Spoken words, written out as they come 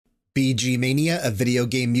BG Mania, a video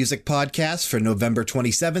game music podcast for November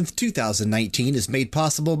 27th, 2019 is made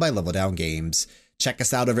possible by Level Down Games. Check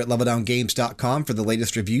us out over at leveldowngames.com for the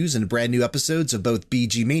latest reviews and brand new episodes of both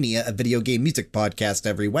BG Mania, a video game music podcast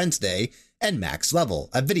every Wednesday, and Max Level,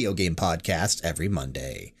 a video game podcast every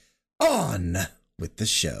Monday. On with the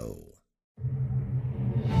show.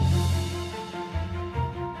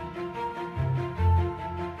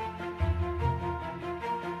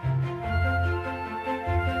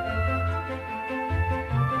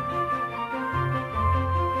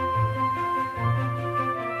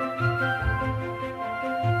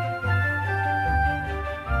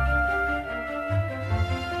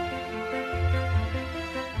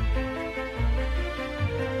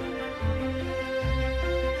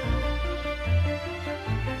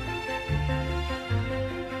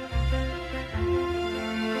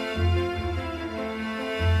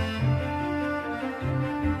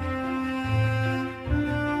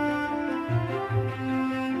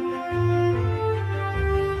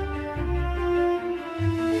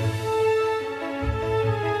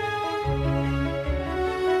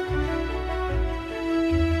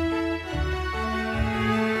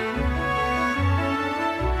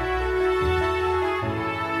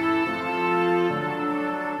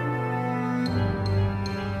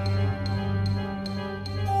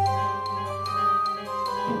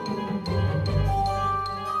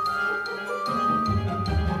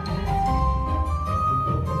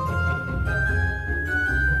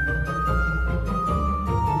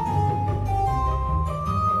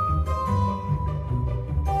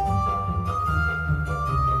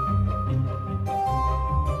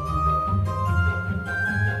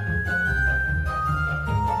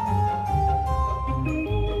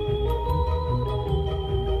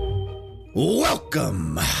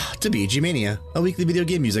 Welcome to BG Mania, a weekly video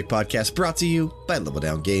game music podcast brought to you by Level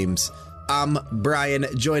Down Games. I'm Brian,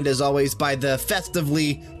 joined as always by the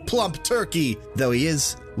festively plump turkey, though he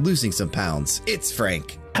is losing some pounds. It's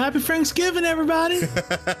Frank. Happy Thanksgiving, everybody.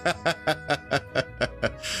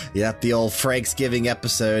 Yep, the old Franksgiving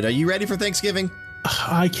episode. Are you ready for Thanksgiving?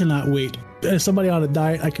 I cannot wait. As somebody on a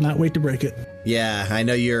diet, I cannot wait to break it. Yeah, I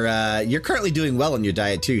know you're currently doing well on your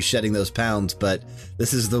diet too, shedding those pounds, but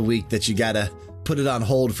this is the week that you gotta put it on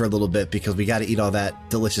hold for a little bit because we gotta eat all that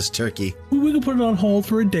delicious turkey. We can put it on hold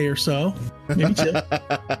for a day or so, maybe two.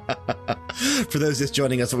 For those just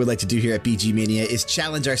joining us, what we'd like to do here at BG Mania is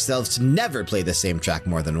challenge ourselves to never play the same track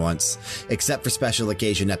more than once, except for special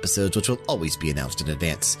occasion episodes, which will always be announced in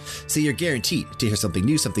advance. So you're guaranteed to hear something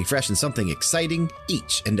new, something fresh, and something exciting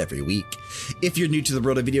each and every week. If you're new to the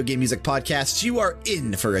world of video game music podcasts, you are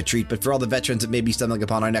in for a treat, but for all the veterans that may be stumbling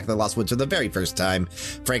upon our neck of the lost woods for the very first time,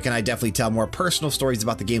 Frank and I definitely tell more personal stories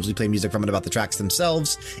about the games we play music from and about the tracks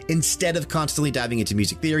themselves, instead of constantly diving into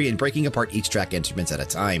music theory and breaking apart each track instruments at a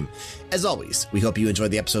time. As always, we hope you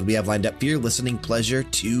enjoyed the episode we have lined up for your listening pleasure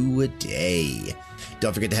today.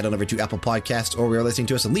 Don't forget to head on over to Apple Podcasts or where you're listening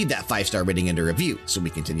to us and leave that 5-star rating and a review so we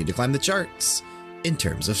continue to climb the charts in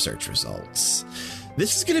terms of search results.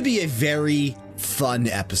 This is going to be a very fun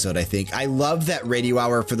episode, I think. I love that Radio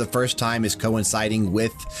Hour for the first time is coinciding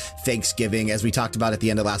with Thanksgiving. As we talked about at the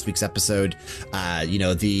end of last week's episode,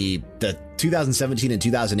 the 2017 and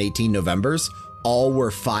 2018 Novembers all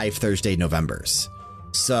were 5 Thursday Novembers.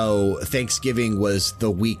 So Thanksgiving was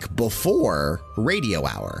the week before Radio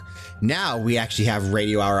Hour. Now we actually have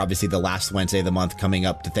Radio Hour, obviously the last Wednesday of the month coming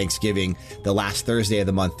up to Thanksgiving, the last Thursday of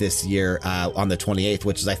the month this year on the 28th,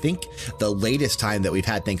 which is, I think, the latest time that we've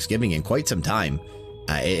had Thanksgiving in quite some time.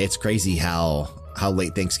 It's crazy how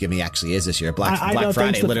late Thanksgiving actually is this year. Black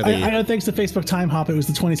Friday, literally. I know, thanks to Facebook Time Hop, it was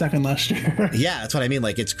the 22nd last year. Yeah, that's what I mean.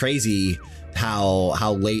 Like, it's crazy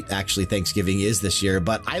how late actually Thanksgiving is this year.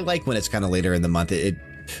 But I like when it's kind of later in the month. It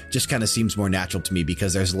just kind of seems more natural to me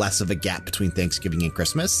because there's less of a gap between Thanksgiving and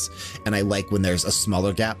Christmas. And I like when there's a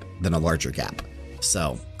smaller gap than a larger gap.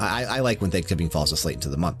 So I like when Thanksgiving falls this late into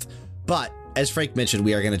the month. But as Frank mentioned,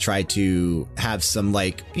 we are going to try to have some,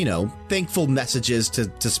 thankful messages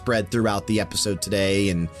to spread throughout the episode today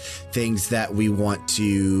and things that we want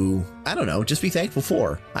to, just be thankful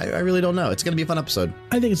for. I really don't know. It's going to be a fun episode.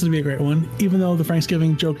 I think it's going to be a great one, even though the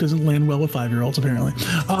Thanksgiving joke doesn't land well with 5-year-olds, apparently.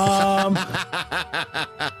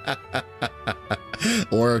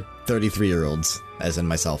 Or 33-year-olds, as in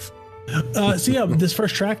myself. This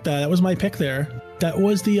first track, that was my pick there. That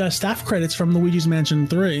was the staff credits from Luigi's Mansion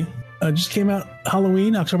 3. Just came out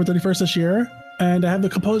Halloween, October 31st this year, and I have the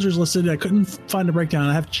composers listed. I couldn't find a breakdown.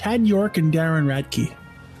 I have Chad York and Darren Radke.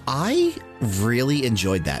 I really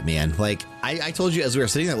enjoyed that, man. Like, I told you as we were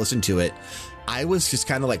sitting there listening to it, I was just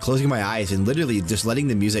kind of like closing my eyes and literally just letting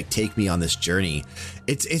the music take me on this journey.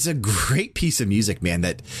 It's a great piece of music, man,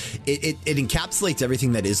 that it encapsulates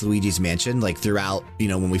everything that is Luigi's Mansion, like throughout,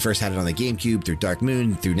 when we first had it on the GameCube, through Dark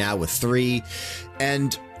Moon, through now with 3.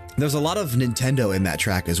 And there's a lot of Nintendo in that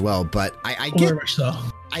track as well. But I get, very much so.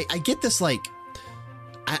 I get this, like,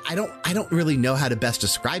 I don't really know how to best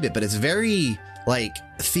describe it, but it's very like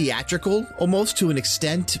theatrical almost to an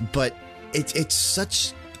extent, but it's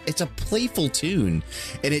a playful tune,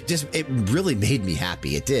 and it really made me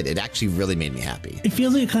happy. It did. It actually really made me happy. It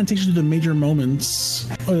feels like it kind of takes you to the major moments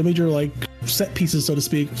or the major like set pieces, so to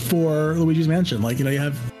speak, for Luigi's Mansion. Like,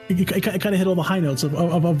 it kind of hit all the high notes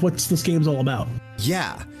of what this game's all about.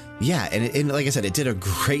 Yeah. Yeah. And like I said, it did a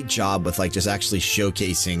great job with like just actually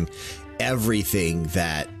showcasing everything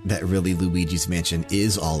that really Luigi's Mansion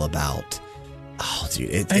is all about. Oh, dude,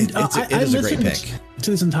 it is a great pick. To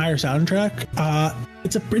this entire soundtrack,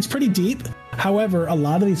 it's pretty deep. However, a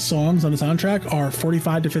lot of these songs on the soundtrack are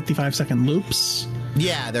 45 to 55 second loops.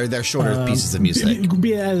 Yeah, they're shorter pieces of music.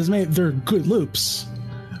 Be it as may, they're good loops.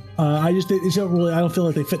 I don't feel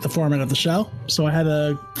like they fit the format of the show, so I had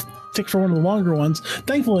to pick for one of the longer ones.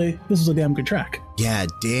 Thankfully, this was a damn good track. Yeah,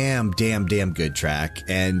 damn good track.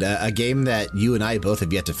 And a game that you and I both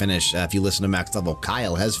have yet to finish. If you listen to Max Level,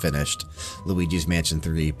 Kyle has finished Luigi's Mansion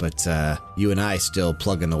 3, but you and I still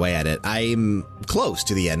plugging away at it. I'm close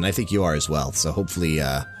to the end, and I think you are as well. So hopefully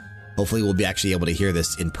we'll be actually able to hear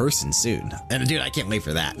this in person soon. And dude, I can't wait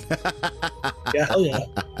for that. Yeah, hell yeah.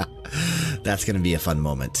 That's going to be a fun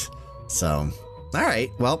moment. So, all right,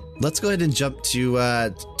 well, let's go ahead and jump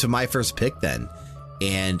to my first pick then.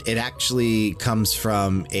 And it actually comes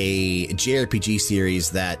from a JRPG series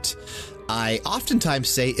that I oftentimes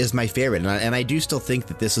say is my favorite. And I do still think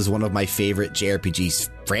that this is one of my favorite JRPG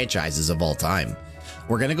franchises of all time.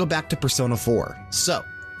 We're going to go back to Persona 4. So,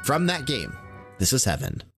 from that game, this is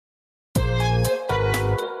Heaven.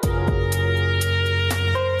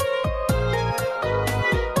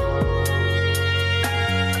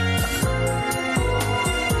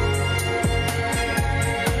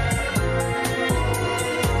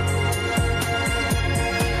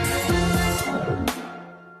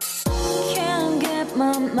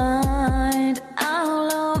 My mind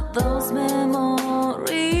out of those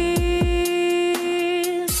memories.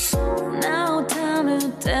 Now time to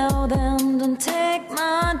tell them, don't take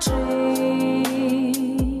my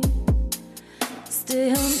dream.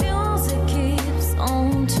 Still music keeps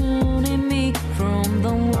on tuning me from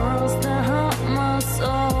the worlds that hurt my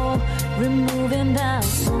soul, removing that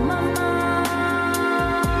from my mind.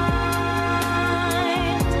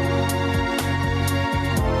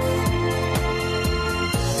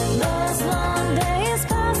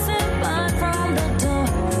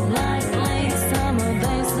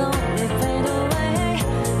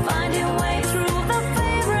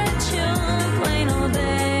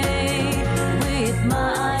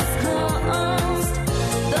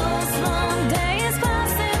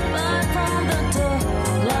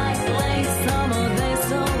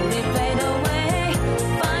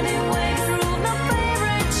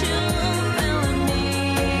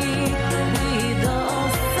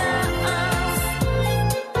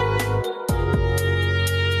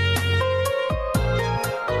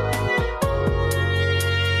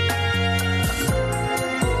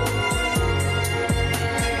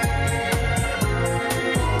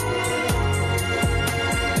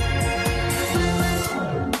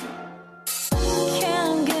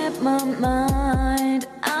 My mind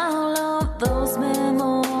out of those memories.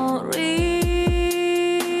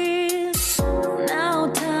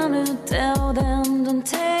 Now time to tell them, don't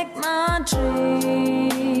take my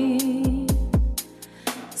dream.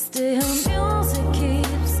 Still music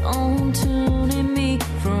keeps on tuning me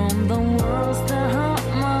from the worlds that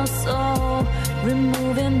hurt my soul,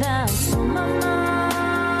 removing that from my mind.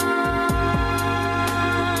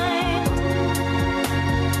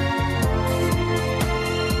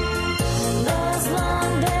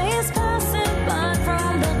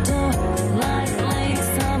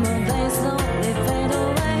 Slowly fade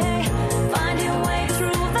away, find your way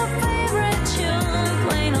through the favorite tune.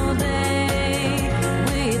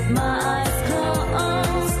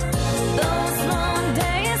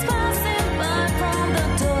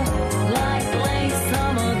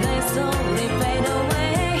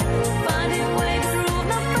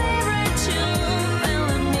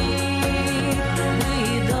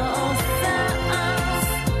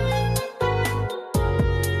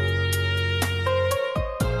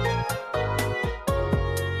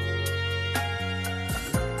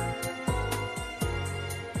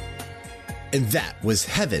 And that was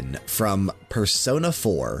Heaven from Persona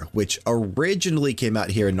 4, which originally came out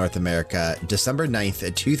here in North America December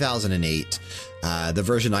 9th, 2008. The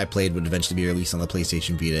version I played would eventually be released on the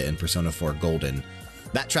PlayStation Vita and Persona 4 Golden.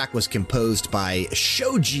 That track was composed by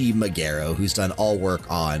Shoji Meguro, who's done all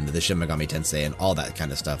work on the Shin Megami Tensei and all that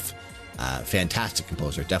kind of stuff. Fantastic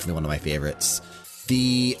composer, definitely one of my favorites.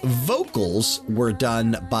 The vocals were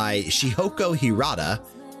done by Shihoko Hirata,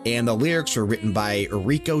 and the lyrics were written by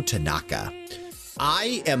Riko Tanaka.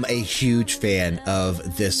 I am a huge fan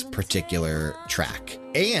of this particular track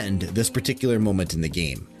and this particular moment in the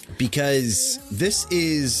game, because this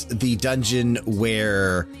is the dungeon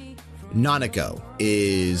where Nanako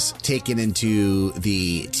is taken into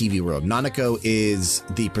the TV world. Nanako is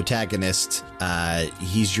the protagonist.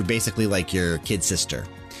 He's basically like your kid sister.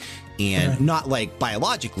 And not like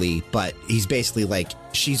biologically, but he's basically like,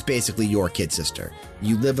 she's basically your kid sister.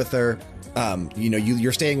 You live with her.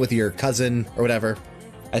 You're staying with your cousin or whatever.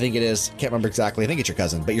 I think it is. Can't remember exactly. I think it's your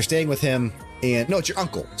cousin, but you're staying with him. And no, it's your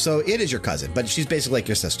uncle. So it is your cousin, but she's basically like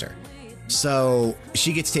your sister. So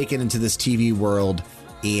she gets taken into this TV world,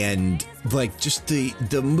 and like just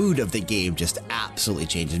the mood of the game just absolutely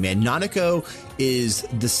changes, man. Nanako is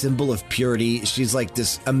the symbol of purity. She's like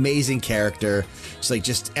this amazing character. She's like,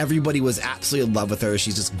 just everybody was absolutely in love with her.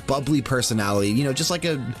 She's this bubbly personality, just like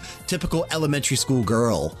a typical elementary school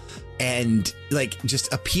girl, and like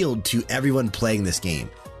just appealed to everyone playing this game.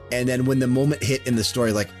 And then when the moment hit in the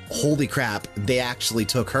story, like, holy crap, they actually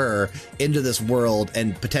took her into this world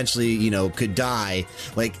and potentially, could die.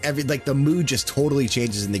 Like the mood just totally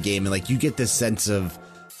changes in the game. And like, you get this sense of,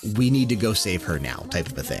 we need to go save her now type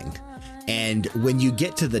of a thing. And when you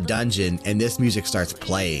get to the dungeon and this music starts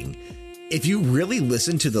playing, if you really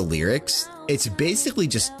listen to the lyrics, it's basically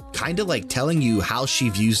just kind of like telling you how she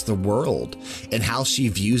views the world and how she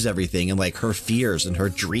views everything and like her fears and her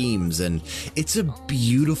dreams. And it's a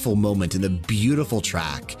beautiful moment and a beautiful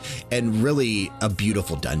track and really a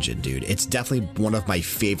beautiful dungeon, dude. It's definitely one of my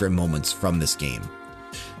favorite moments from this game.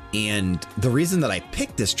 And the reason that I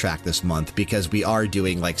picked this track this month, because we are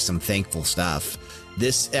doing like some thankful stuff.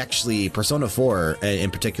 This actually, Persona 4,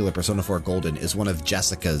 in particular Persona 4 Golden, is one of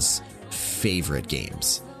Jessica's favorite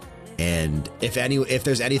games. And if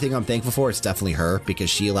there's anything I'm thankful for, it's definitely her, because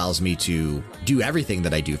she allows me to do everything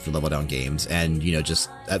that I do for Level Down Games and, just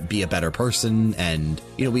be a better person. And,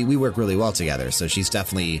 we work really well together. So she's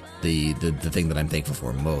definitely the thing that I'm thankful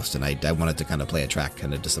for most. And I wanted to kind of play a track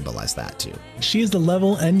kind of to symbolize that too. She is the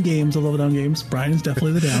level end games of Level Down Games. Brian is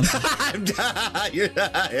definitely the down. You're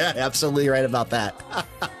absolutely right about that.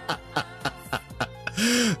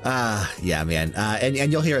 Yeah, man.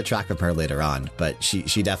 And you'll hear a track from her later on, but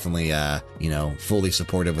she definitely, fully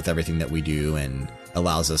supportive with everything that we do and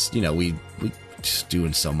allows us, we just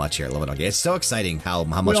doing so much here at Level Down Games. It's so exciting how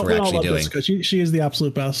much we're actually doing. She is the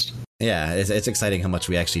absolute best. Yeah, it's exciting how much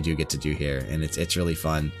we actually do get to do here, and it's really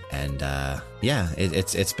fun. And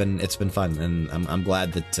it's been fun, and I'm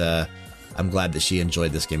glad that she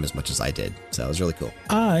enjoyed this game as much as I did. So it was really cool.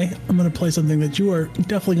 I am going to play something that you are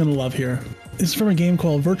definitely going to love here. It's from a game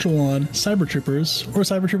called Virtual-On Cyber Troopers, or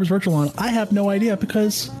Cyber Troopers Virtual-On. I have no idea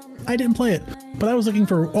because I didn't play it, but I was looking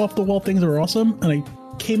for off-the-wall things that were awesome, and I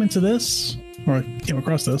came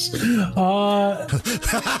across this.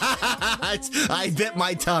 I bit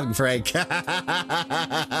my tongue, Frank.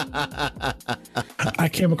 I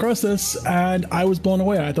came across this and I was blown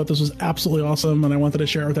away. I thought this was absolutely awesome and I wanted to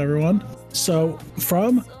share it with everyone. So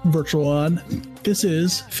from Virtual-On, this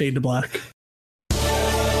is Fade to Black.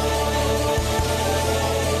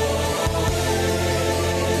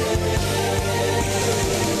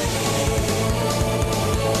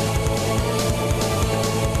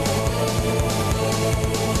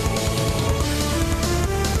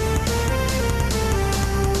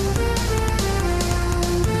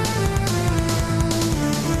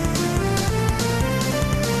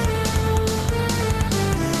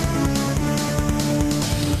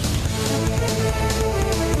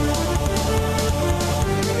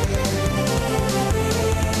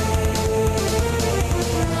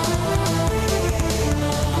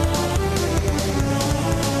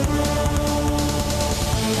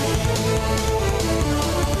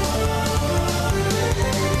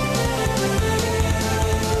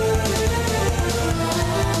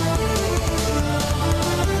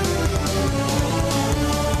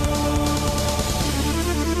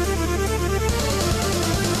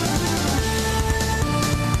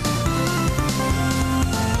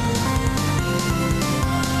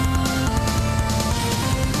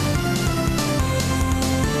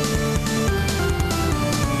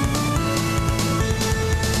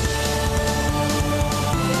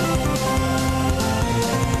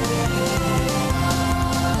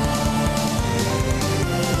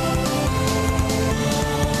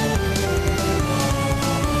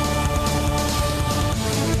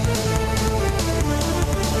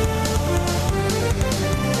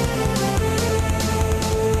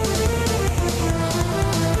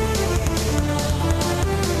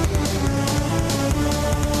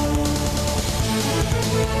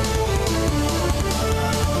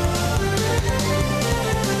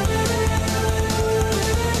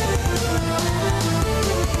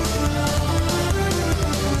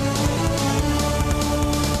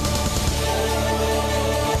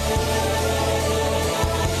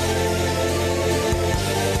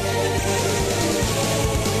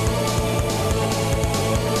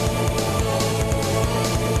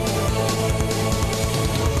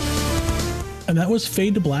 and that was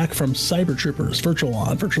Fade to Black from Cyber Troopers, Virtual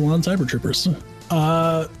On Cyber Troopers.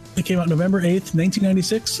 It came out November 8th,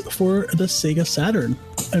 1996 for the Sega Saturn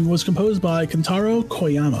and was composed by Kentaro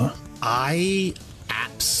Koyama. I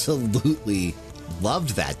absolutely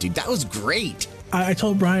loved that, dude. That was great. I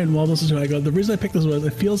told Brian while listening to it, I go, the reason I picked this was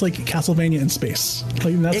it feels like Castlevania in space.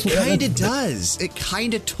 Like, It kind of does. It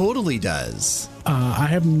kind of totally does.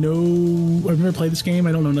 I've never played this game.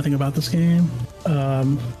 I don't know nothing about this game,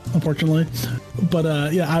 unfortunately.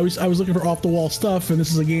 But yeah, I was looking for off the wall stuff, and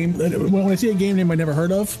this is a game. When I see a game name I never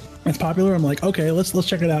heard of, that's popular, I'm like, okay, let's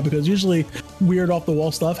check it out, because usually weird off the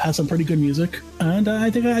wall stuff has some pretty good music, and I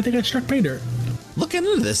think I struck pay dirt. Looking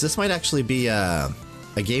into this, this might actually be a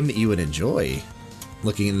game that you would enjoy.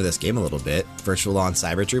 Looking into this game a little bit, Virtual On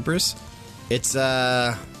Cyber Troopers. It's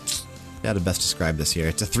how to best describe this here.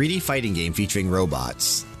 It's a 3D fighting game featuring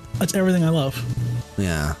robots. That's everything I love.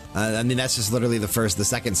 Yeah, I mean that's just literally the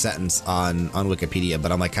second sentence on Wikipedia,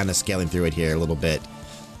 but I'm like kind of scaling through it here a little bit.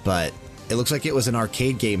 But it looks like it was an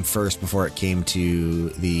arcade game first before it came to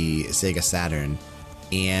the Sega Saturn,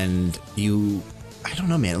 and I don't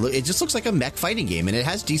know, man. It just looks like a mech fighting game, and it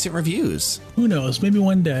has decent reviews. Who knows? Maybe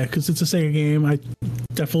one day, because it's a Sega game. I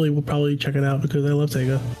definitely will probably check it out because I love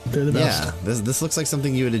Sega. They're the best. Yeah, this looks like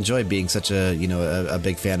something you would enjoy, being such a a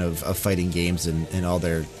big fan of fighting games and all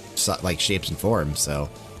their like shapes and forms. So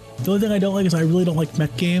the only thing I don't like is I really don't like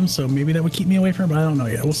mech games, so maybe that would keep me away from it. But I don't know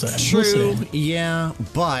yet. We'll see. True. We'll see. Yeah,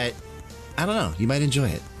 but I don't know. You might enjoy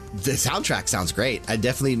it. The soundtrack sounds great. I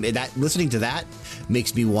definitely listening to that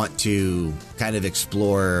makes me want to kind of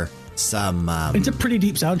explore some. It's a pretty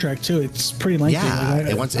deep soundtrack too. It's pretty lengthy. Yeah,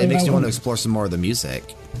 it makes me want to explore some more of the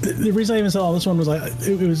music. The reason I even saw this one was like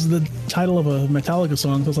it was the title of a Metallica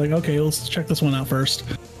song. So I was like, okay, let's check this one out first.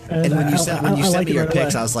 And when you sent me your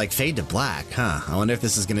picks, I was like, Fade to Black, huh? I wonder if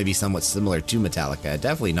this is going to be somewhat similar to Metallica.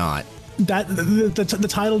 Definitely not. The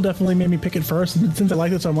title definitely made me pick it first, and since I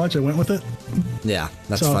liked it so much, I went with it. Yeah,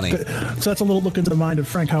 that's funny. So that's a little look into the mind of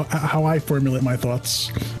Frank, how I formulate my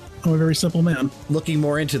thoughts. I'm a very simple man. Looking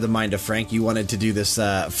more into the mind of Frank, you wanted to do this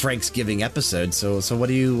Franksgiving episode. So what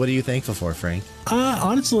are you thankful for, Frank?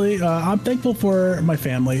 Honestly, I'm thankful for my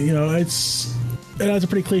family. It's a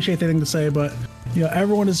pretty cliche thing to say, but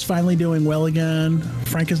everyone is finally doing well again.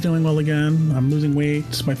 Frank is doing well again. I'm losing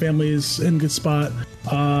weight. My family is in a good spot.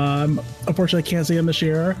 Unfortunately, I can't see him this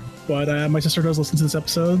year, but my sister does listen to this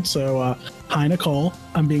episode. So, hi, Nicole.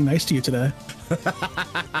 I'm being nice to you today.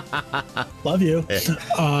 Love you.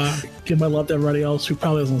 Give my love to everybody else who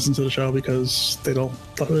probably doesn't listen to the show because they don't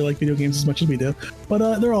really like video games as much as we do.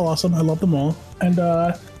 But they're all awesome. I love them all. And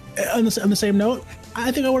on the same note, I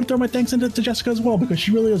think I want to throw my thanks into Jessica as well, because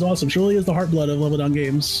she really is awesome. She really is the heartblood of Level Down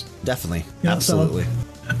Games. Definitely. Absolutely.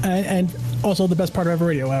 And also the best part of every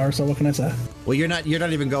radio hour, so what can I say? Well, you're not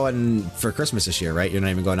even going for Christmas this year, right? You're not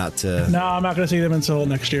even going out to... No, I'm not going to see them until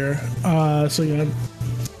next year. So yeah,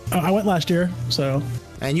 I went last year, so...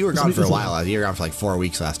 And you were gone for a while. You were gone for like 4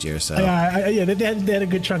 weeks last year, so... Yeah, they had a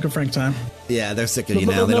good chunk of Frank time. Yeah, they're sick of you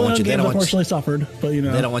now. They don't want you... They unfortunately suffered, but They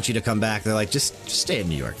don't want you to come back. They're like, just stay in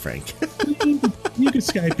New York, Frank. You can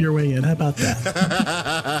Skype your way in. How about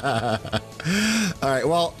that? All right.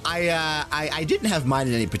 Well, I didn't have mine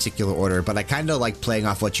in any particular order, but I kind of like playing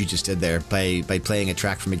off what you just did there by playing a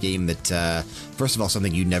track from a game that, first of all,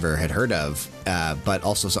 something you never had heard of, but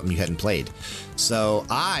also something you hadn't played. So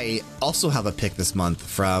I also have a pick this month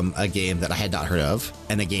from a game that I had not heard of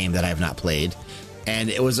and a game that I have not played.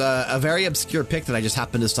 And it was a very obscure pick that I just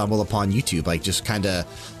happened to stumble upon YouTube, like just kind of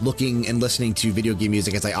looking and listening to video game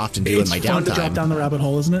music as I often do in my downtime. It's fun to drop down the rabbit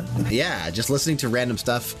hole, isn't it? Yeah, just listening to random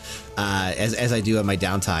stuff as I do in my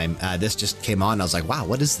downtime. This just came on. I was like, wow,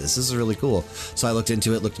 what is this? This is really cool. So I looked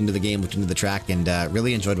into it, looked into the game, looked into the track, and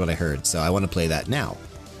really enjoyed what I heard. So I want to play that now.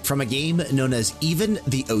 From a game known as Even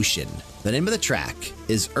the Ocean, the name of the track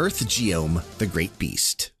is Earth Geom, the Great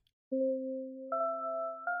Beast.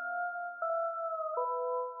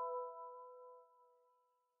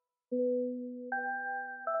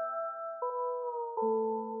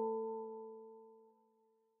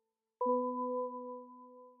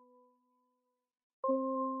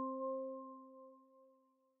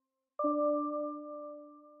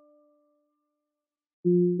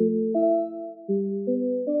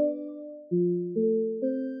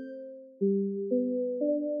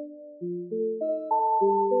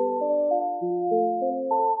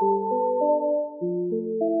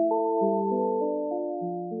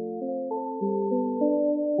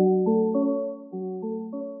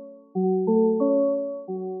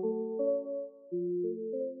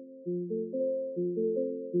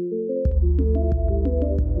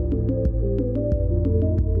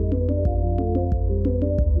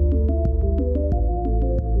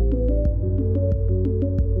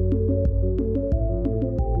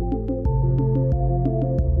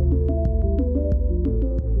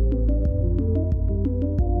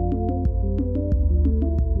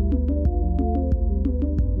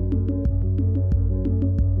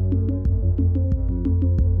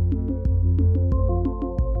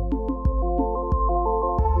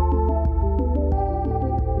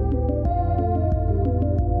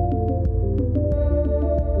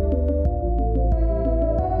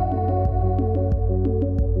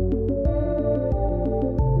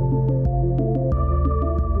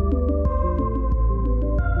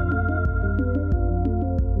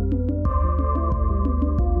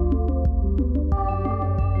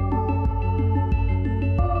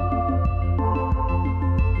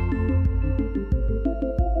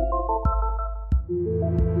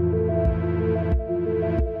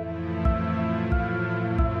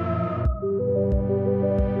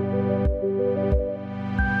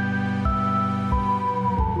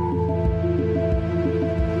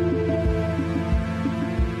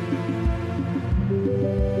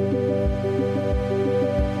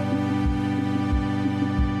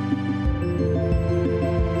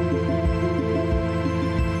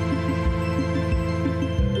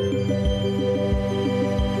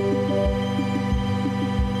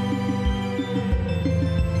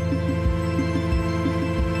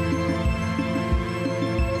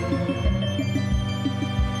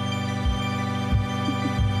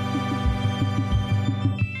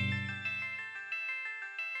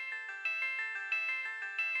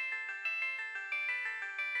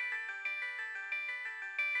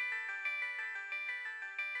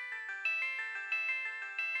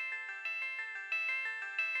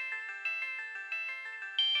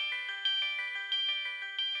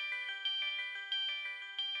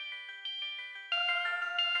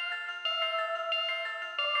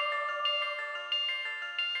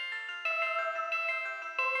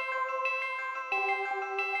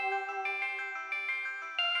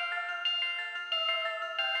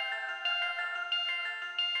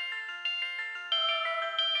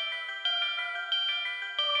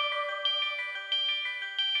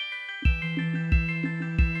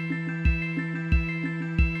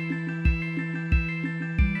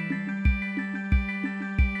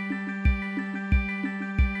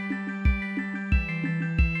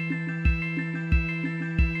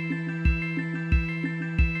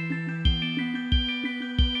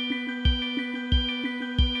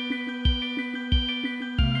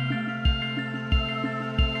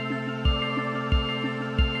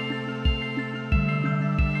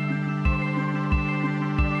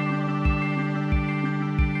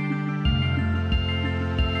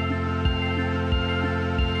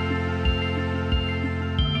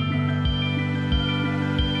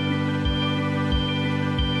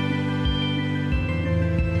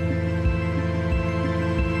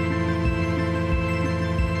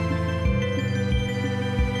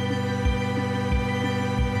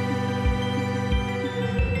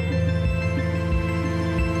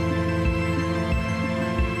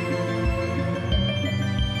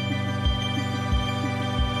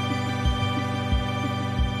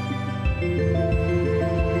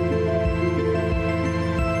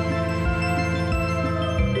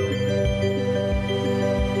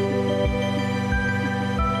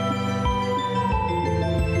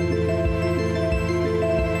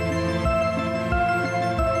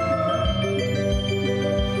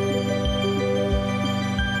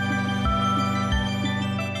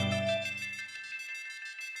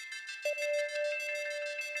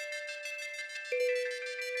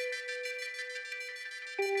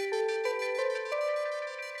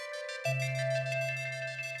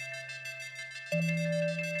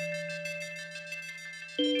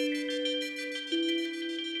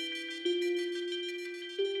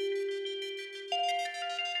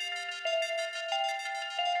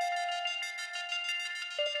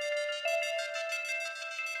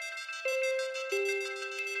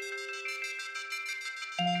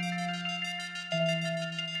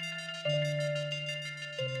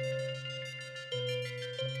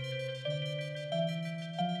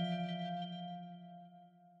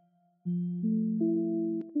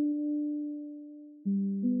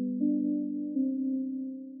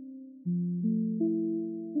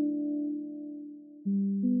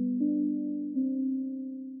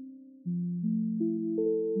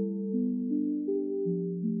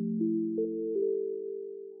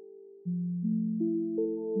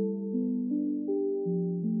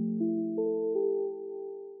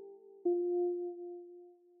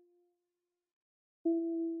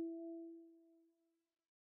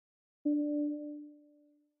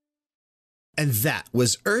 And that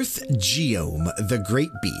was Earth Geom, the Great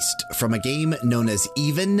Beast, from a game known as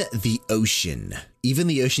Even the Ocean. Even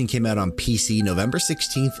the Ocean came out on PC November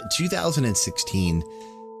 16th, 2016.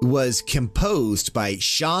 It was composed by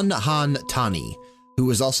Shanhan Tani, who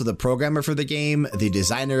was also the programmer for the game, the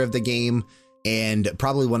designer of the game, and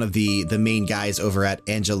probably one of the main guys over at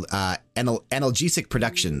Analgesic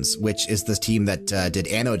Productions, which is the team that did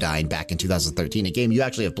Anodyne back in 2013, a game you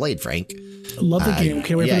actually have played, Frank. Love the game.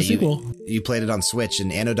 Can't wait for the sequel. You played it on Switch,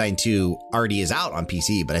 and Anodyne 2 already is out on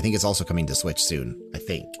PC, but I think it's also coming to Switch soon, I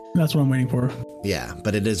think. That's what I'm waiting for. Yeah,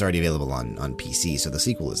 but it is already available on PC, so the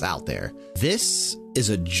sequel is out there. This is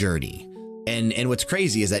a journey. And what's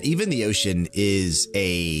crazy is that Even the Ocean is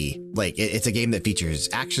it's a game that features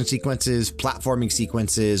action sequences, platforming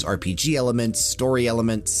sequences, RPG elements, story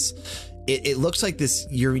elements. It looks like this,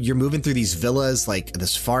 you're moving through these villas, like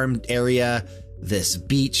this farm area, this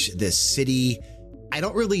beach, this city. I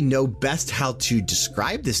don't really know best how to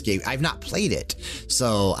describe this game. I've not played it,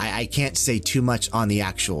 so I can't say too much on the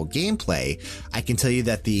actual gameplay. I can tell you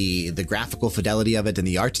that the graphical fidelity of it and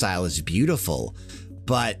the art style is beautiful.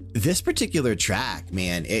 But this particular track,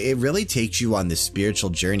 man, it really takes you on this spiritual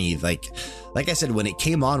journey. Like I said, when it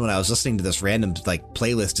came on, when I was listening to this random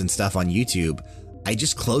playlist and stuff on YouTube, I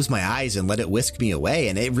just closed my eyes and let it whisk me away.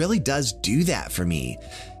 And it really does do that for me.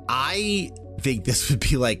 I think this would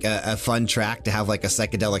be like a fun track to have like a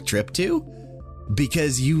psychedelic trip to,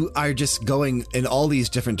 because you are just going in all these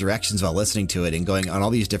different directions while listening to it and going on all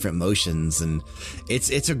these different motions. And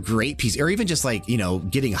it's a great piece, or even just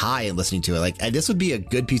getting high and listening to it. Like, this would be a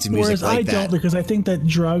good piece of music. Whereas like I that. don't, because I think that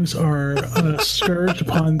drugs are a scourge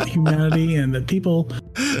upon humanity, and that people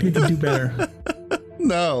need to do better.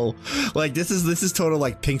 No, this is total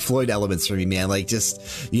like Pink Floyd elements for me, man. Like, just,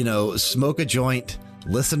 smoke a joint,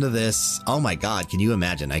 listen to this. Oh my God. Can you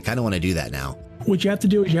imagine? I kind of want to do that now. What you have to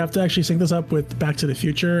do is you have to actually sync this up with Back to the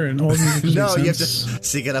Future and all the music. No, you have to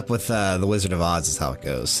sync it up with The Wizard of Oz is how it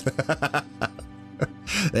goes.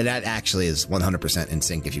 And that actually is 100% in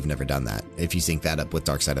sync if you've never done that. If you sync that up with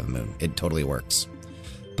Dark Side of the Moon, it totally works.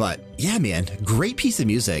 But yeah, man, great piece of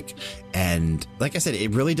music. And like I said, it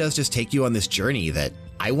really does just take you on this journey that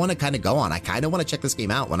I want to kind of go on. I kind of want to check this game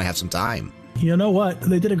out when I have some time. You know what?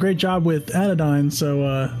 They did a great job with Anodyne,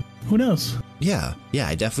 so who knows? Yeah,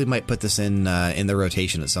 I definitely might put this in the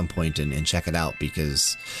rotation at some point and check it out,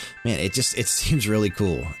 because, man, it seems really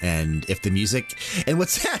cool. And if the music, and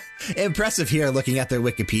what's impressive here, looking at their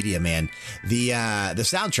Wikipedia, man, the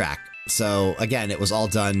soundtrack. So again, it was all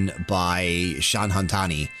done by Shanhan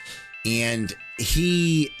Tani, and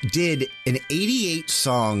he did an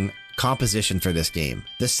 88-song composition for this game.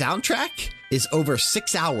 The soundtrack is over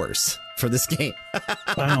 6 hours for this game.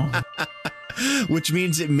 Wow. Which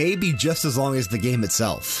means it may be just as long as the game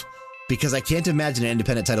itself, because I can't imagine an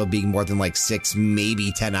independent title being more than like 6,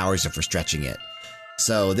 maybe 10 hours if we're stretching it.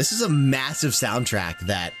 So this is a massive soundtrack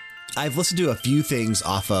that I've listened to a few things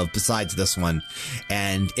off of besides this one.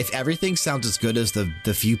 And if everything sounds as good as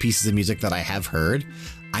the few pieces of music that I have heard,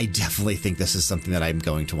 I definitely think this is something that I'm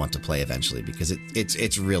going to want to play eventually, because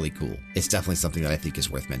it's really cool. It's definitely something that I think is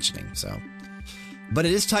worth mentioning. So. But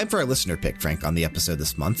it is time for our listener pick, Frank, on the episode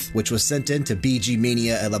this month, which was sent in to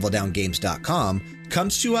bgmania@leveldowngames.com,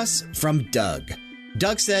 comes to us from Doug.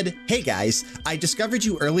 Doug said, "Hey guys, I discovered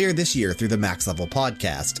you earlier this year through the Max Level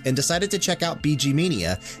podcast and decided to check out BG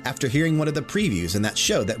Mania after hearing one of the previews in that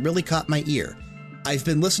show that really caught my ear. I've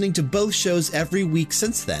been listening to both shows every week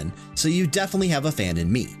since then, so you definitely have a fan in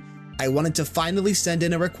me. I wanted to finally send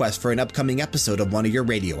in a request for an upcoming episode of one of your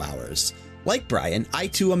radio hours. Like Brian, I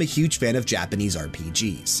too am a huge fan of Japanese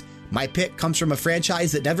RPGs. My pick comes from a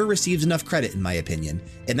franchise that never receives enough credit, in my opinion,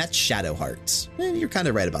 and that's Shadow Hearts. You're kind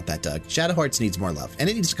of right about that, Doug. Shadow Hearts needs more love, and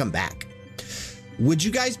it needs to come back. Would you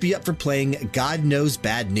guys be up for playing God Knows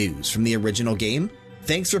Bad News from the original game?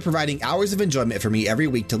 Thanks for providing hours of enjoyment for me every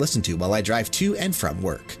week to listen to while I drive to and from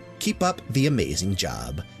work. Keep up the amazing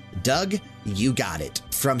job." Doug, you got it.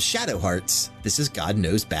 From Shadow Hearts, this is God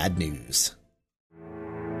Knows Bad News.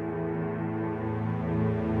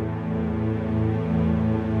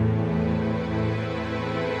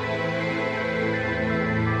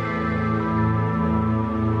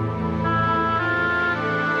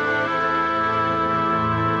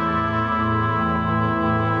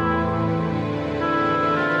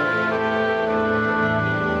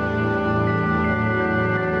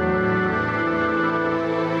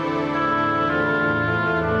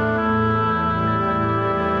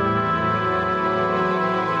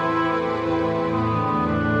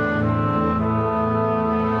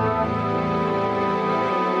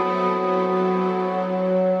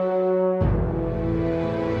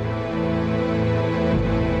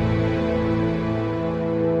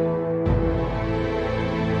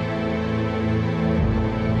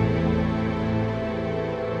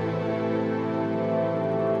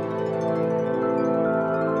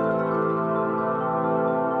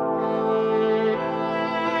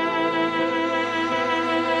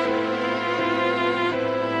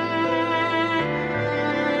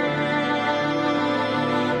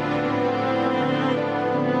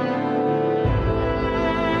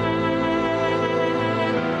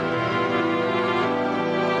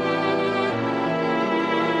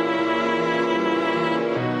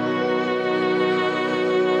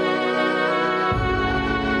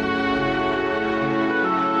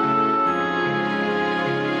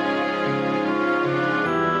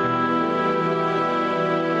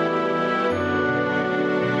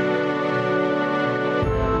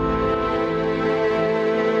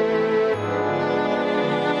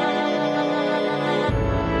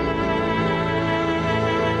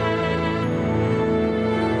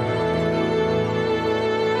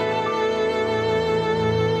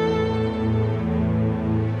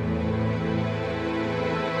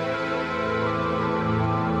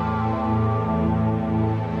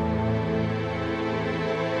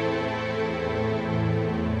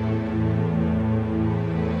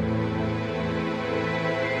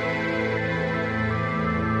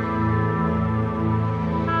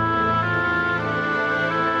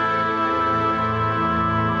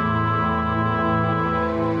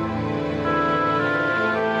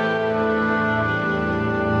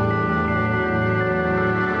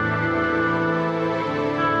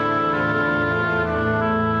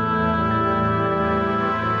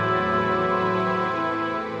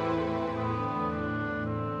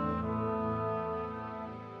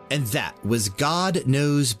 And that was God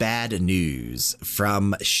Knows Bad News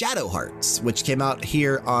from Shadow Hearts, which came out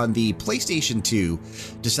here on the PlayStation 2,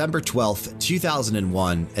 December 12th,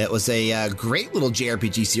 2001. It was a great little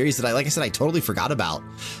JRPG series that like I said, I totally forgot about.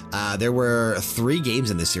 There were 3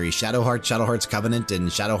 games in this series, Shadow Hearts Covenant,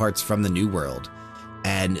 and Shadow Hearts from the New World.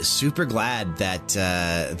 And super glad that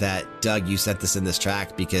that Doug, you sent this in this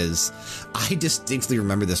track, because I distinctly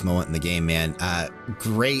remember this moment in the game, man.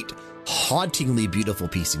 Great, hauntingly beautiful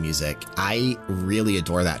piece of music. I really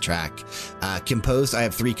adore that track. Composed, I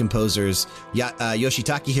have 3 composers,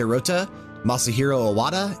 Yoshitaka Hirota, Masahiro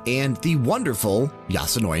Iwata, and the wonderful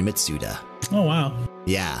Yasunori Mitsuda. Oh, wow.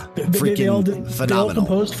 Yeah, Freaking phenomenal. They all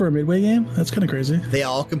composed for a Midway game? That's kind of crazy. They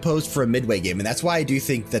all composed for a Midway game, and that's why I do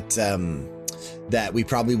think that that we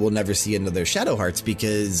probably will never see another Shadow Hearts,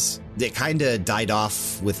 because it kind of died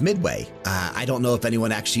off with Midway. I don't know if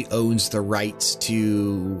anyone actually owns the rights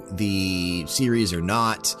to the series or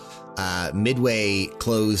not. Midway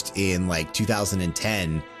closed in like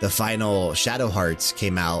 2010. The final Shadow Hearts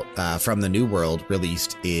came out from the New World,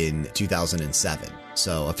 released in 2007.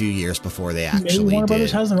 So a few years before they actually Maybe Warner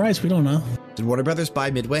Brothers has the rights. We don't know. Did Warner Brothers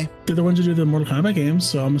buy Midway? They're the ones who do the Mortal Kombat games,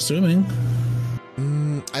 so I'm assuming.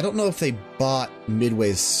 I don't know if they bought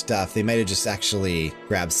Midway's stuff. They might have just actually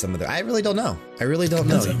grabbed some of their... I really don't know.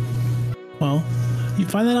 Well, you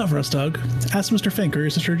find that out for us, Doug. Ask Mr. Fink or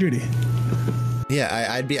your sister Judy.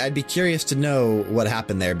 Yeah, I'd be curious to know what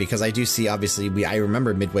happened there, because I do see, obviously, I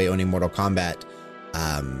remember Midway owning Mortal Kombat,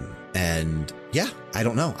 and yeah, I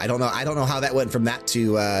don't know how that went from that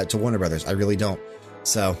to Warner Brothers. I really don't.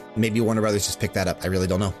 So maybe Warner Brothers just picked that up. I really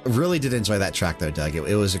don't know. I really did enjoy that track, though, Doug.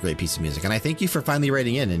 It was a great piece of music. And I thank you for finally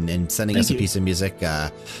writing in and sending us a piece of music. I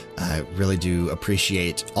really do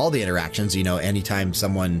appreciate all the interactions. You know, anytime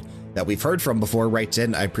someone that we've heard from before writes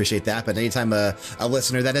in, I appreciate that. But anytime a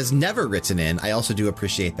listener that has never written in, I also do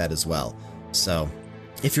appreciate that as well. So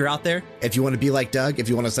if you're out there, if you want to be like Doug, if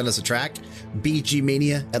you want to send us a track,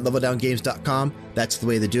 bgmania@leveldowngames.com. That's the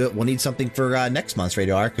way to do it. We'll need something for next month's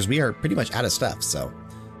Radio Hour, because we are pretty much out of stuff. So,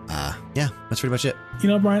 yeah, that's pretty much it. You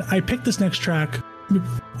know, Brian, I picked this next track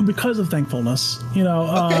because of thankfulness. You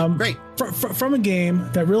know, great. From a game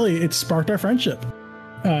that really, it sparked our friendship.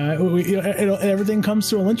 Everything comes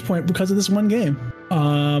to a lynch point because of this one game.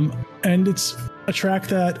 And it's a track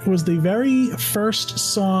that was the very first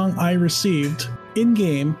song I received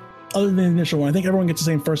in-game, other than the initial one. I think everyone gets the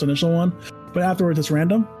same first initial one, but afterwards it's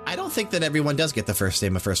random. I don't think that everyone does get the first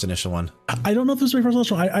initial one. I don't know if this was my first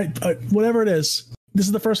initial one. I whatever it is, this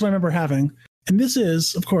is the first one I remember having. And this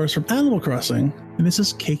is, of course, from Animal Crossing, and this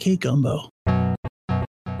is KK Gumbo.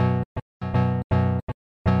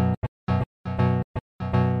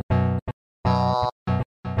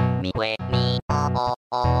 Me, me, oh,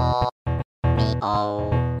 oh, me,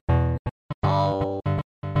 oh, oh,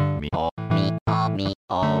 me, oh, me, oh, me,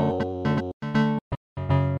 oh,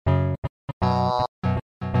 oh,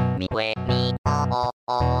 me, me, oh, oh,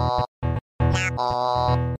 oh, me,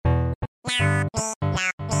 oh.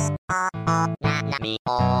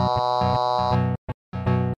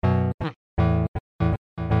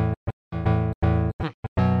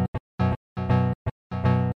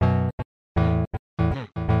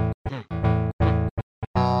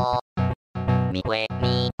 Me,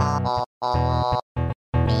 me, oh, oh,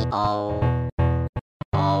 me, oh,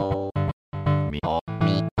 oh, me, oh,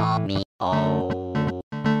 me, oh, me, oh,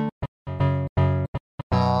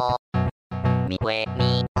 oh, me,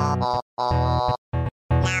 me, oh, oh, oh,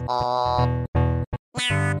 me, oh,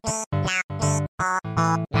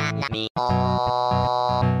 now, me,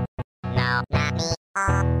 oh, now, me,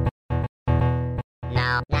 oh,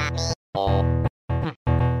 now, me, oh.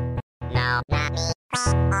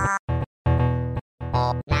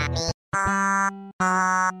 Oh, na mi,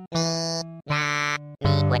 na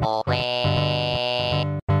mi, we, oh, we,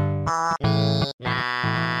 oh, mi,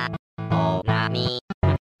 na, oh, na mi.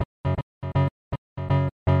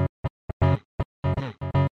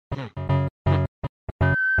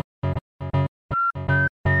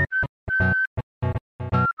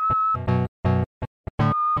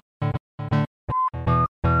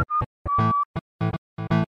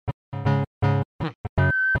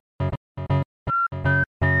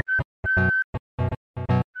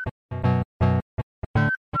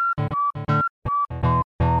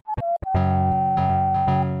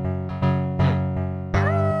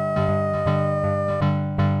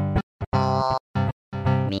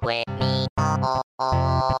 Me, we, me, oh,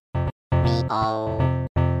 oh, me, oh,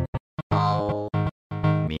 oh,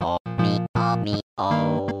 me, oh, me, oh, me,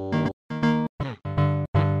 oh,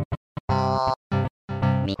 oh,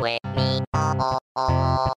 me, we, me, oh,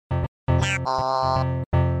 oh, oh,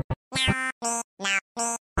 now, me,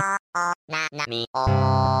 oh, me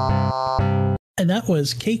oh. And that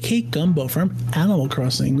was KK Gumbo from Animal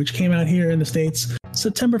Crossing, which came out here in the States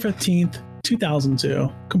September 15th, 2002.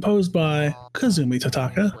 Composed by Kazumi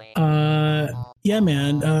Totaka. Yeah,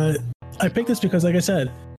 man. I picked this because, like I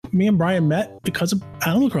said, me and Brian met because of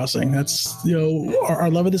Animal Crossing. That's, our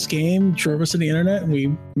love of this game drove us to the internet, and we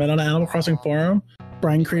met on an Animal Crossing forum.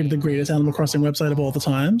 Brian created the greatest Animal Crossing website of all the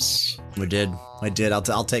times. I did.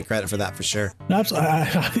 I'll take credit for that for sure.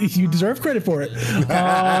 You deserve credit for it.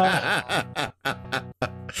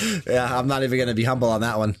 Yeah, I'm not even going to be humble on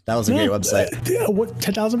that one. That was a great website.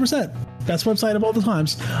 10,000%. Best website of all the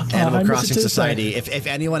times. Animal Crossing Society. If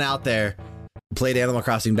anyone out there played Animal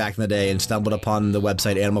Crossing back in the day and stumbled upon the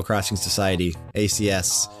website Animal Crossing Society,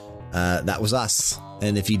 ACS, that was us.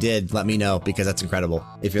 And if you did, let me know, because that's incredible.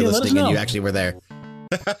 If you're listening and you actually were there.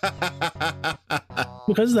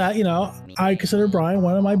 Because of that, I consider Brian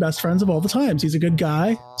one of my best friends of all the times. He's a good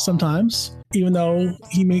guy sometimes, even though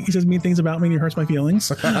he says mean things about me and he hurts my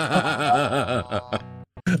feelings. No,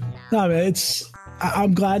 man,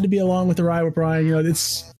 I'm glad to be along with the ride with Brian.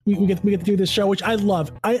 We get to do this show, which I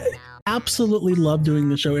love. I absolutely love doing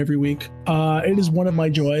the show every week. It is one of my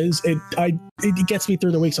joys. It gets me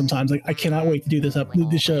through the week sometimes. Like, I cannot wait to do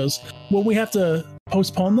these shows. When we have to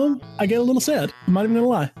postpone them, I get a little sad. I'm not even gonna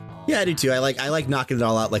lie. Yeah, I do too. I like knocking it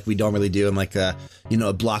all out like we normally do in like a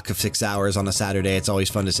block of 6 hours on a Saturday. It's always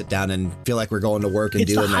fun to sit down and feel like we're going to work and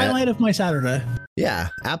doing that. It's the highlight of my Saturday. Yeah,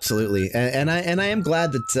 absolutely. And I am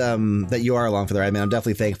glad that you are along for the ride, man. I'm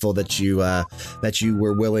definitely thankful that you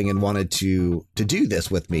were willing and wanted to do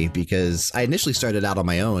this with me, because I initially started out on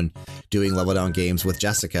my own doing Level Down Games with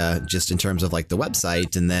Jessica, just in terms of like the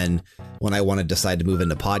website. And then when I wanted to decide to move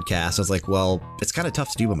into podcast, I was like, well, it's kind of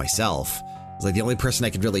tough to do by myself. It's like the only person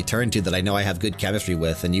I could really turn to that I know I have good chemistry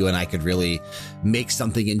with, and you and I could really make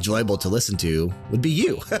something enjoyable to listen to, would be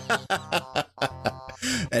you.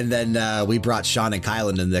 And then we brought Sean and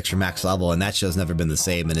Kylan in the extra max level, and that show's never been the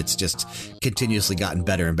same. And it's just continuously gotten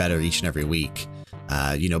better and better each and every week.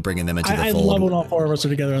 Bringing them into the fold. I love when all four of us are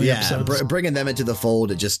together on the episodes. Bringing them into the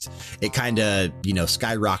fold, it kind of,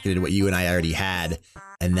 skyrocketed what you and I already had.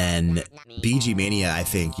 And then BG Mania, I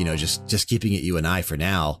think, just keeping it you and I for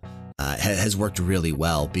now, has worked really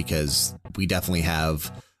well, because we definitely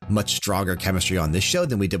have much stronger chemistry on this show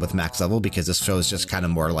than we did with Max Level, because this show is just kind of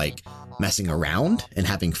more like messing around and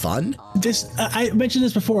having fun. I mentioned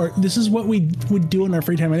this before. This is what we would do in our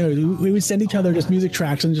free time anyways. We would send each other just music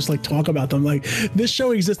tracks and just like talk about them. Like, this show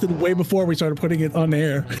existed way before we started putting it on the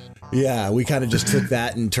air. Yeah, we kind of just took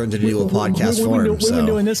that and turned it into a podcast form. We've been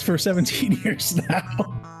doing this for 17 years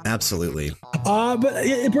now. Absolutely. But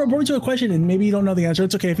it brought me to a question, and maybe you don't know the answer.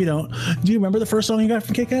 It's okay if you don't. Do you remember the first song you got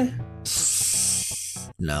from KK?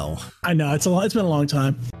 No. I know, it's been a long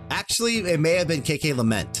time. Actually, it may have been KK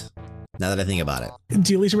Lament, now that I think about it.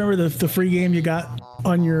 Do you at least remember the free game you got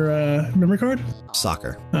on your memory card?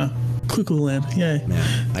 Soccer. Cuckoo Land, yay.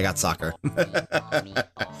 Yeah, I got soccer. I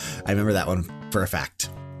remember that one for a fact.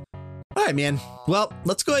 All right, man. Well,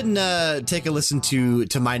 let's go ahead and take a listen to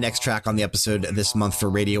my next track on the episode this month for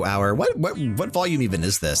Radio Hour. What volume even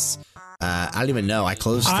is this? I don't even know. I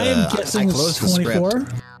closed the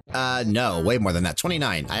script. No, way more than that.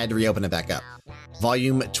 29. I had to reopen it back up.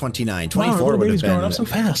 Volume 29. 24 would have been growing up so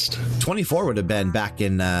fast. 24 would have been back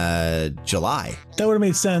in July. That would have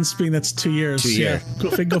made sense, being that's 2 years. 2 years.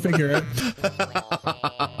 Yeah, go figure it.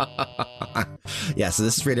 Yeah, so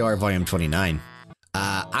this is Radio Hour Volume 29.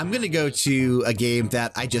 I'm going to go to a game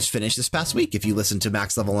that I just finished this past week. If you listened to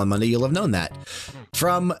Max Level on Monday, you'll have known that.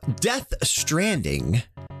 From Death Stranding,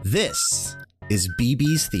 this is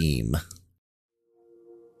BB's theme.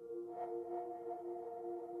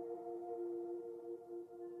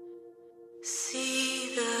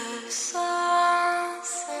 See the sunset,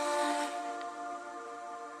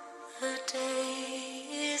 the day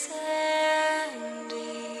is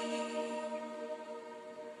ending.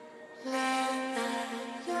 Let that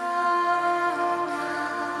young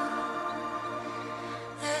out.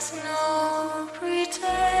 There's no pretending.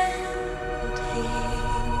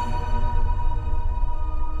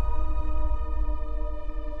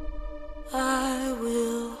 I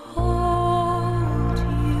will hold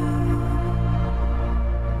you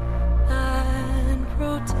and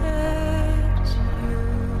protect you.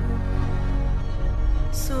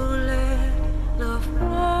 So let love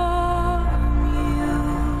warm you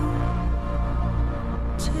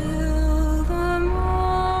till the morning.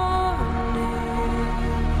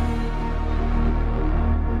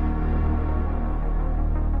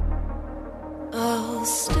 I'll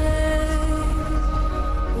stay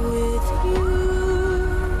with you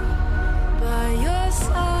by your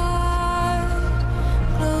side.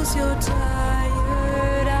 Close your eyes.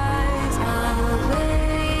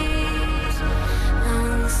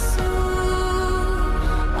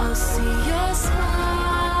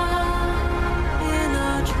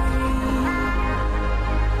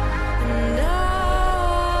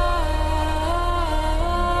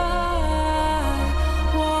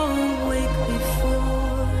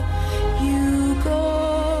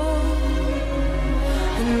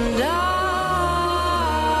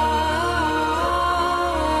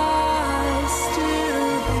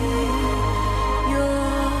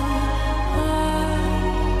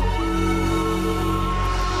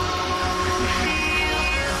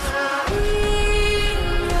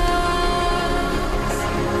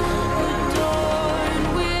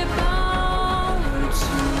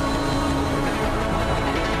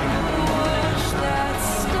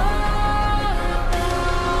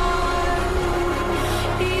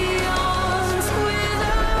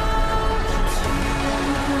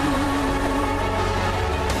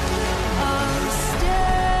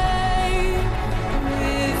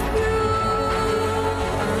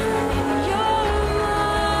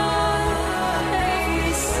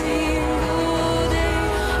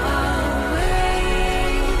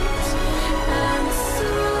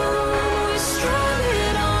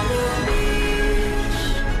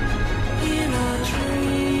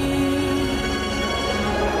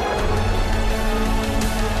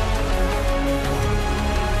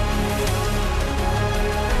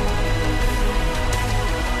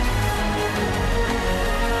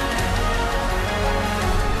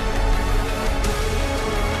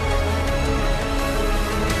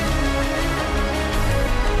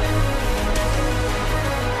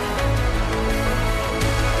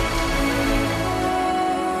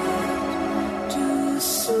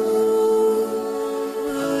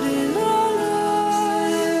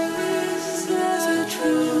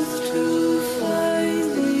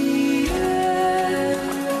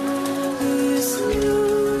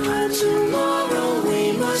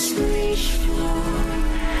 just reach for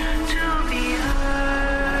to be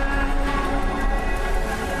heard.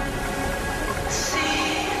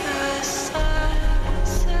 See the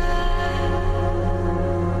sunset.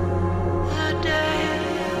 The day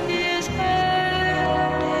is ending.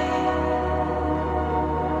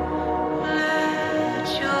 Let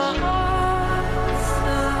your heart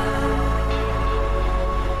sound.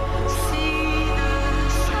 See the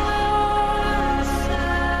sunset.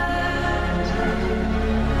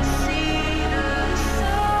 See the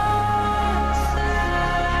sunset.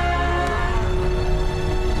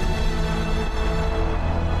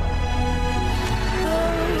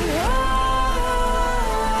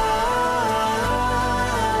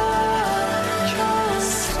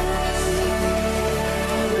 Just stay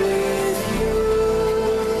with you.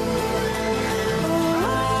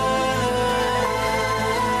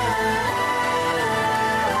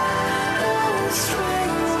 Stray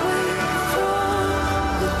away from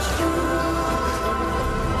the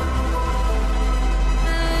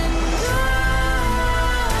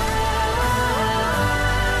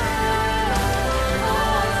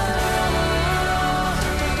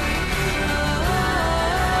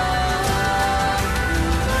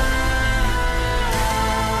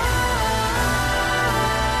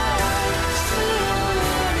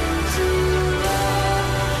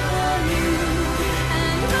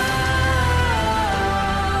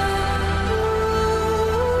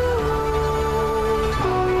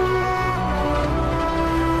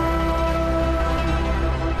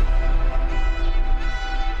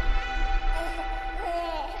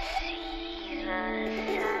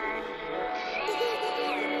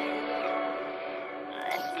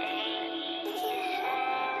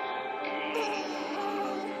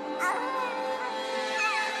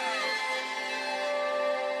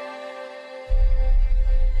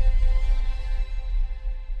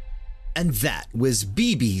And that was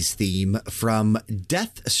BB's theme from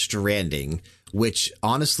Death Stranding, which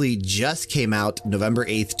honestly just came out November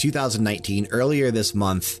 8th, 2019, earlier this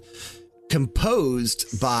month,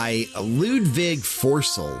 composed by Ludwig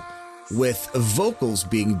Forsell, with vocals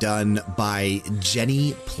being done by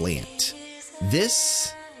Jenny Plant.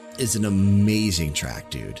 This is an amazing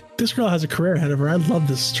track, dude. This girl has a career ahead of her. I love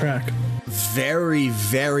this track. Very,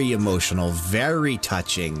 very emotional, very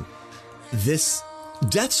touching. This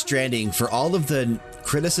Death Stranding, for all of the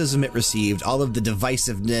criticism it received, all of the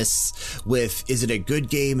divisiveness with, is it a good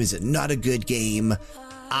game? Is it not a good game?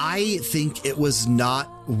 I think it was not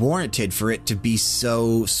warranted for it to be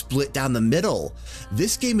so split down the middle.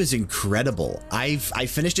 This game is incredible. I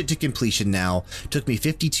finished it to completion now. Took me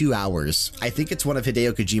 52 hours. I think it's one of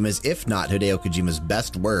Hideo Kojima's, if not Hideo Kojima's,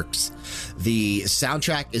 best works. The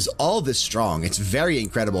soundtrack is all this strong. It's very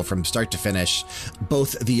incredible from start to finish.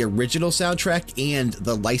 Both the original soundtrack and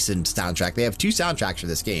the licensed soundtrack. They have two soundtracks for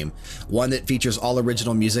this game. One that features all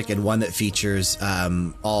original music and one that features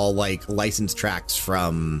all like licensed tracks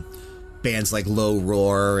from bands like Low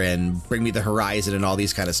Roar and Bring Me the Horizon and all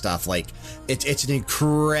these kind of stuff. Like it's an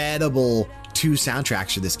incredible two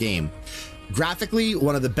soundtracks for this game. Graphically,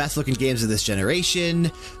 one of the best looking games of this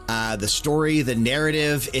generation. The story, the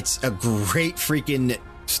narrative, it's a great freaking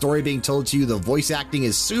story being told to you. The voice acting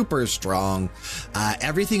is super strong.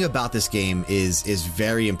 Everything about this game is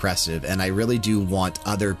very impressive, and I really do want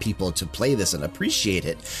other people to play this and appreciate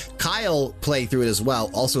it. Kyle playing through it as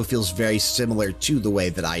well also feels very similar to the way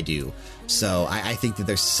that I do. So I think that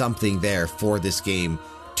there's something there for this game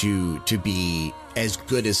to be as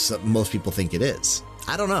good as most people think it is.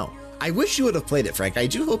 I don't know. I wish you would have played it, Frank. I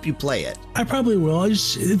do hope you play it. I probably will.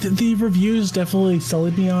 The reviews definitely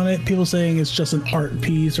sold me on it. People saying it's just an art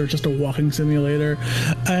piece or just a walking simulator.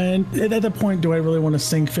 And at that point, do I really want to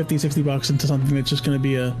sink $50-$60 into something that's just going to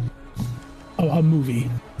be a movie?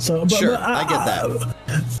 So, sure, I get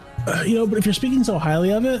that. But if you're speaking so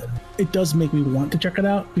highly of it, it does make me want to check it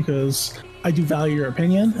out because I do value your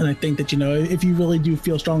opinion, and I think that, if you really do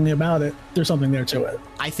feel strongly about it, there's something there to it.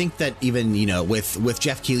 I think that even, with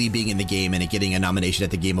Jeff Keighley being in the game and it getting a nomination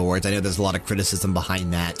at the Game Awards, I know there's a lot of criticism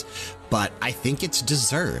behind that, but I think it's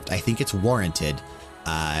deserved. I think it's warranted.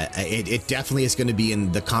 It definitely is going to be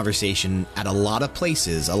in the conversation at a lot of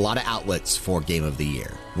places, a lot of outlets for Game of the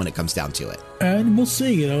Year when it comes down to it. And we'll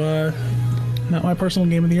see, not my personal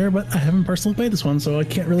Game of the Year, but I haven't personally played this one, so I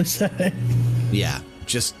can't really say. Yeah.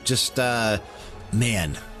 Just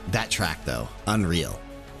man, that track though, unreal,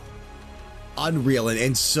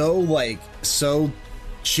 and so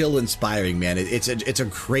chill inspiring, man. It's a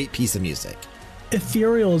great piece of music.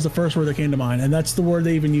 Ethereal is the first word that came to mind, and that's the word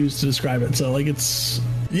they even used to describe it. So it's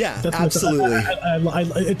Yeah, That's absolutely.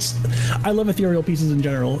 I love ethereal pieces in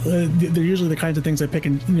general. They're usually the kinds of things I pick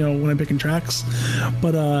in, when I'm picking tracks.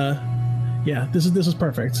 But yeah, this is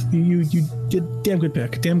perfect. You did damn good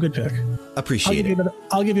pick. Damn good pick. Appreciate it.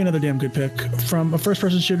 I'll give you another damn good pick from a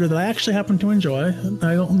first-person shooter that I actually happen to enjoy.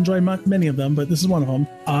 I don't enjoy many of them, but this is one of them.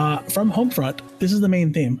 From Homefront, this is the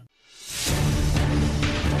main theme.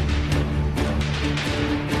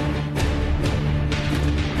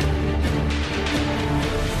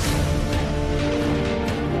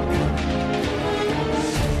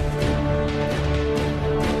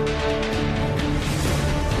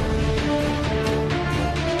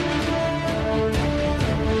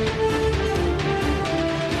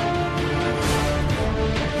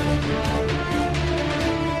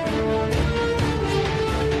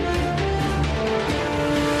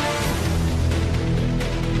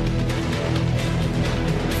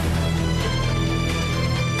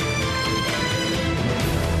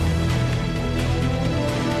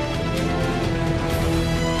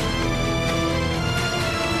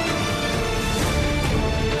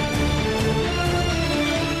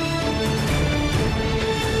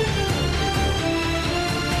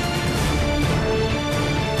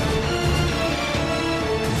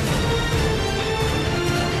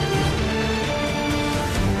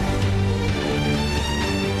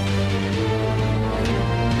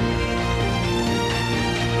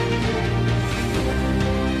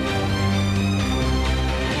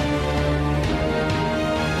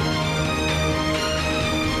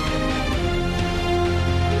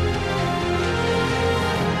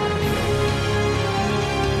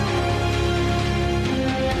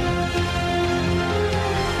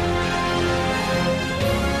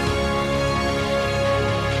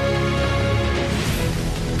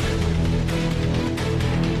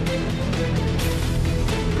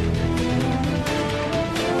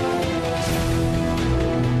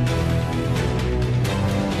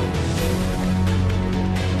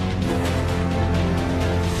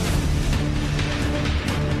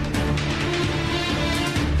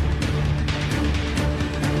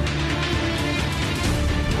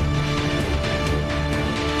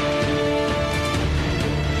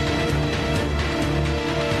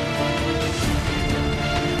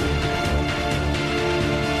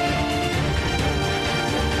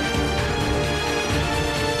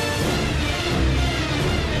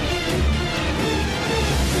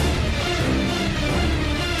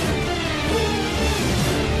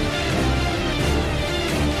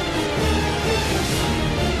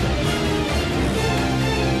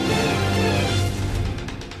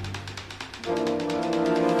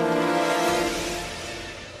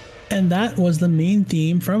 And that was the main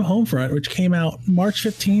theme from Homefront, which came out March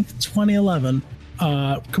 15th, 2011,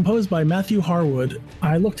 composed by Matthew Harwood.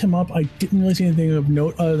 I looked him up. I didn't really see anything of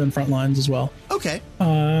note other than Frontlines as well. Okay.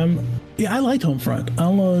 Yeah, I liked Homefront. I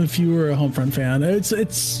don't know if you were a Homefront fan. I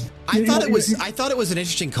thought it was an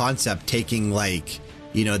interesting concept, taking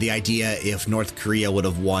the idea if North Korea would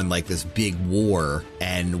have won this big war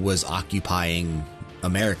and was occupying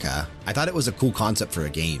America. I thought it was a cool concept for a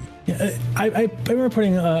game. Yeah, I remember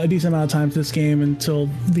putting a decent amount of time to this game until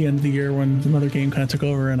the end of the year when another game kind of took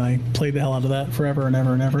over, and I played the hell out of that forever and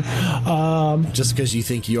ever and ever. Just because you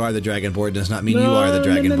think you are the Dragonborn does not mean you are the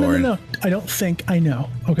Dragonborn. No. I don't think I know.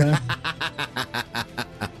 Okay.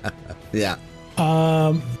 Yeah.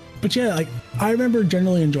 But yeah, I remember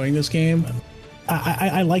generally enjoying this game.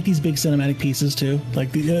 I like these big cinematic pieces too.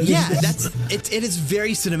 It is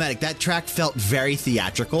very cinematic. That track felt very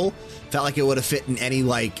theatrical. Felt like it would have fit in any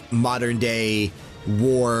modern day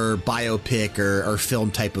war biopic or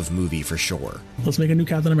film type of movie for sure. Let's make a new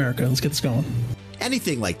Captain America. Let's get this going.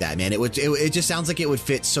 Anything like that, man. It just sounds like it would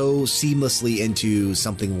fit so seamlessly into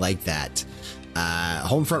something like that.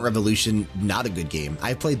 Homefront Revolution, not a good game.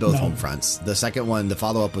 I played both Homefronts. The second one, the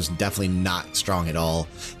follow-up, was definitely not strong at all.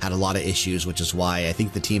 Had a lot of issues, which is why I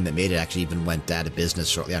think the team that made it actually even went out of business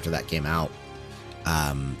shortly after that came out.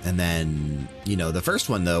 And then, the first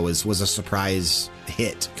one, though, was a surprise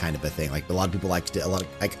hit kind of a thing. A lot of people liked it. A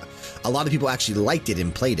lot of people actually liked it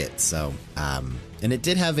and played it. So, and it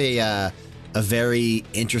did have a very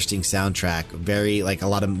interesting soundtrack, very a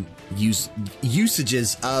lot of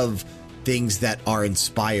usages of things that are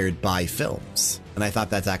inspired by films. And I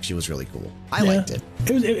thought that actually was really cool. I liked it.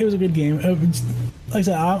 It was a good game. Like I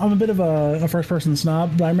said, I'm a bit of a first-person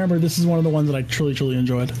snob, but I remember this is one of the ones that I truly, truly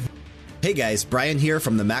enjoyed. Hey guys, Brian here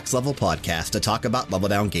from the Max Level Podcast to talk about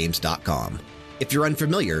LevelDownGames.com. If you're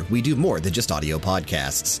unfamiliar, we do more than just audio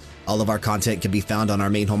podcasts. All of our content can be found on our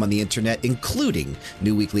main home on the internet, including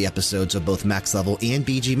new weekly episodes of both Max Level and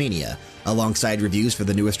BG Mania, alongside reviews for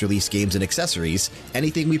the newest released games and accessories,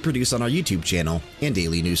 anything we produce on our YouTube channel, and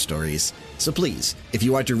daily news stories. So please, if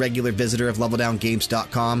you aren't a regular visitor of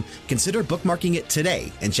LevelDownGames.com, consider bookmarking it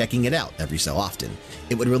today and checking it out every so often.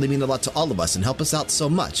 It would really mean a lot to all of us and help us out so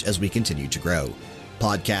much as we continue to grow.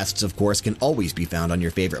 Podcasts, of course, can always be found on your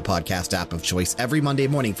favorite podcast app of choice every Monday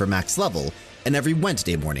morning for Max Level and every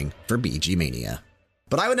Wednesday morning for BG Mania.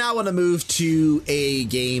 But I would now want to move to a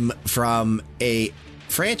game from a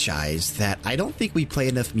franchise that I don't think we play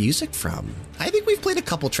enough music from. I think we've played a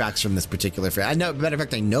couple tracks from this particular franchise. Matter of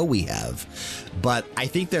fact, I know we have. But I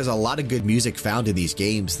think there's a lot of good music found in these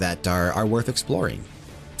games that are worth exploring.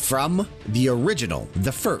 From the original,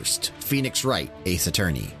 the first Phoenix Wright Ace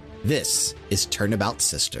Attorney, this is Turnabout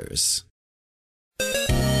Sisters.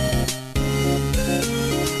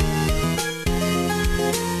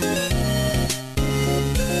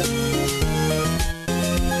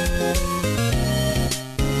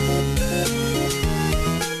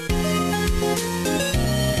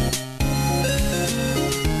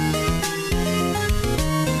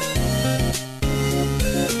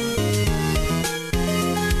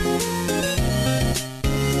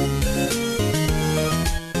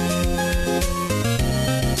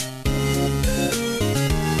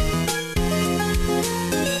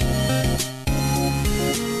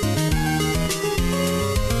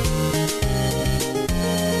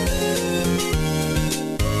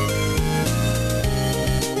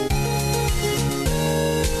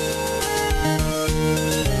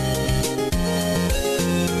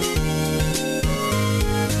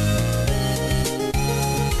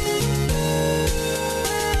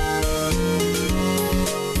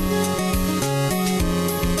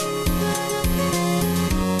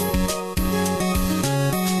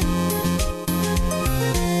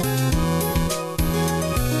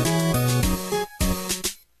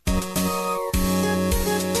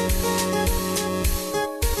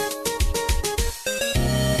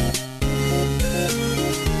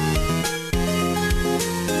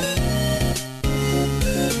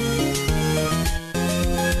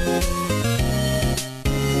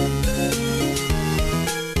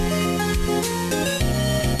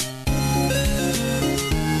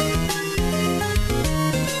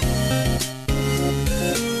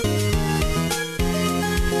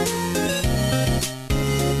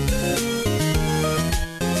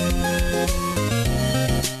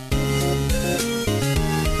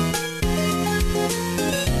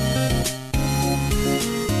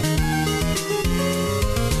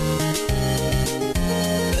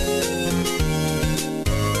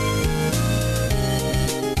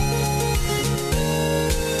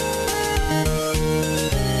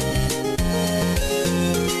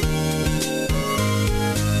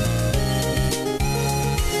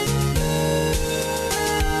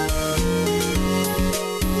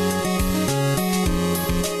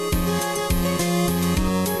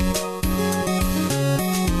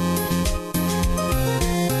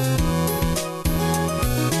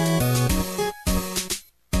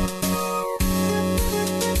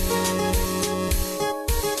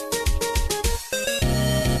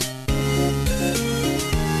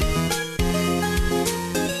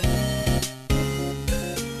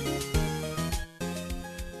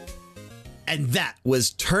 And that was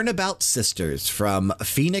Turnabout Sisters from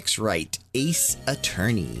Phoenix Wright Ace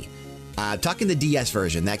Attorney. Talking the DS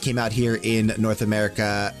version, that came out here in North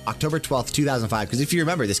America October 12th, 2005. Because if you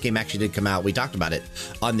remember, this game actually did come out, we talked about it,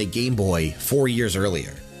 on the Game Boy 4 years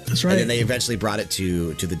earlier. That's right. And then they eventually brought it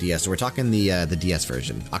to the DS. So we're talking the DS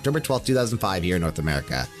version. October 12th, 2005 here in North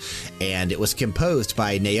America. And it was composed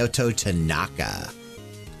by Naoto Tanaka.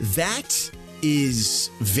 That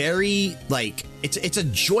is very, like, it's a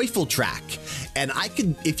joyful track. And I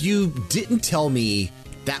could, if you didn't tell me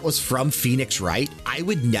that was from Phoenix Wright, I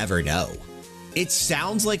would never know. It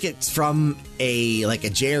sounds like it's from a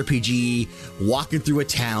JRPG, walking through a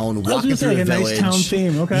town, walking through a village. Nice town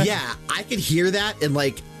theme. Okay. Yeah, I could hear that, and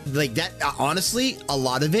like that. Honestly, a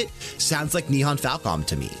lot of it sounds like Nihon Falcom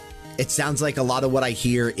to me. It sounds like a lot of what I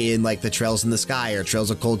hear in like the Trails in the Sky or Trails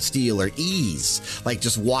of Cold Steel or Ease, like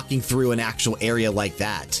just walking through an actual area like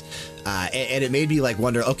that. And it made me like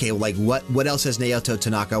wonder, okay, like what else has Naoto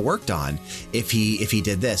Tanaka worked on if he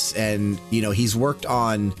did this? And you know, he's worked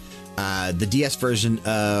on the DS version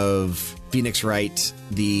of Phoenix Wright,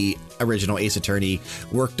 the original Ace Attorney,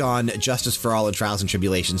 worked on Justice for All and Trials and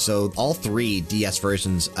Tribulations. So all three DS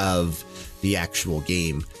versions of the actual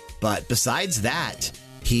game. But besides that,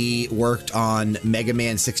 He worked on Mega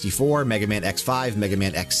Man 64, Mega Man X5, Mega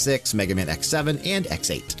Man X6, Mega Man X7, and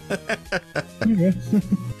X8.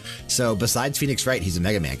 So besides Phoenix Wright, he's a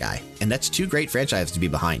Mega Man guy. And that's 2 great franchises to be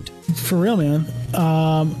behind. For real, man.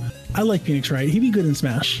 I like Phoenix Wright. He'd be good in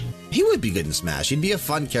Smash. He would be good in Smash. He'd be a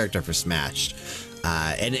fun character for Smash.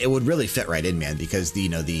 And it would really fit right in, man, because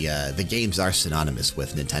the games are synonymous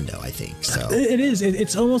with Nintendo, I think. So it is.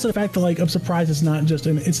 It's almost the fact that I'm surprised it's not a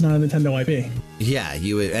Nintendo IP. Yeah,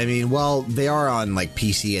 you would. I mean, well, they are on like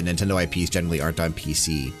PC, and Nintendo IPs generally aren't on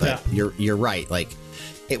PC. But you're right. Like,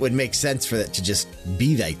 it would make sense for that to just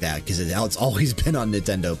be like that because it's always been on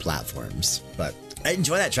Nintendo platforms. But I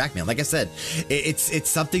enjoy that track, man. Like I said, it's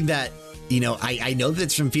something that. I know that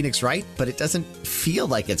it's from Phoenix Wright, but it doesn't feel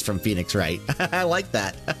like it's from Phoenix Wright. I like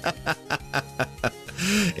that.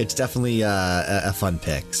 It's definitely a fun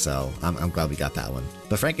pick, so I'm glad we got that one.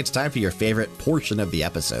 But Frank, it's time for your favorite portion of the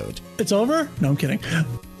episode. It's over? No, I'm kidding.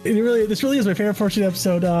 This really is my favorite portion of the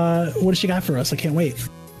episode. What does she got for us? I can't wait.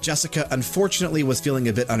 Jessica, unfortunately, was feeling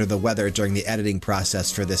a bit under the weather during the editing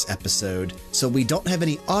process for this episode, so we don't have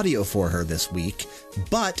any audio for her this week,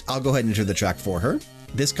 but I'll go ahead and enter the track for her.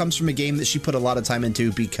 This comes from a game that she put a lot of time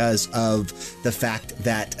into because of the fact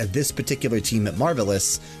that this particular team at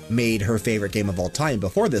Marvelous made her favorite game of all time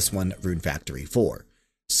before this one, Rune Factory 4.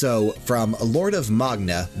 So from Lord of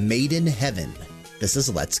Magna, Made in Heaven, this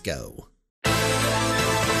is Let's Go.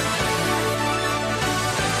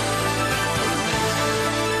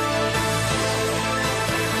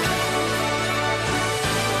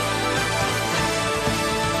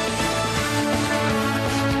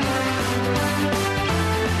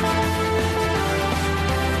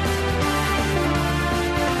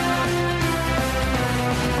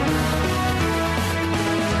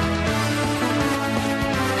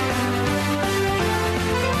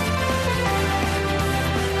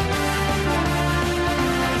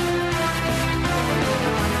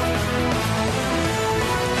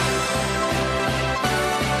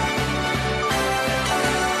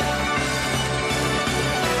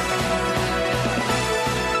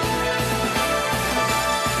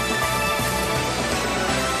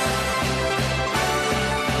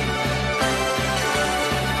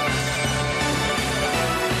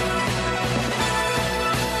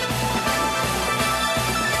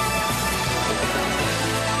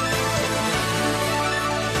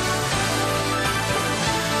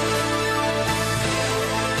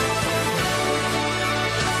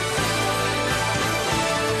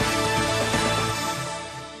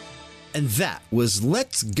 And that was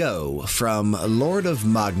Let's Go from Lord of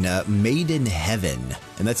Magna, Made in Heaven.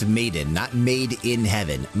 And that's Maiden, not Made in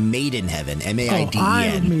Heaven. Made in Heaven, M-A-I-D-E-N. Oh, I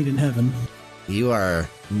am made in heaven. You are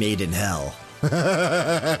made in hell.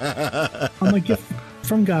 I'm a gift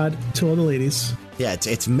from God to all the ladies. Yeah,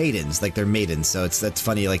 it's maidens, like they're maidens. So that's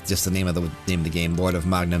funny, like just the name of the game, Lord of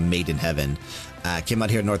Magna, Made in Heaven. Came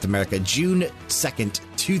out here in North America, June 2nd,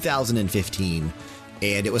 2015.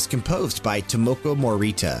 And it was composed by Tomoko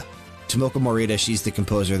Morita. Tomoko Morita, she's the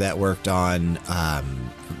composer that worked on,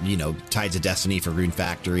 Tides of Destiny for Rune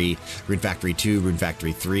Factory 2, Rune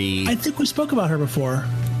Factory 3. I think we spoke about her before.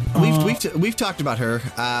 We've talked about her.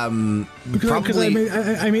 Because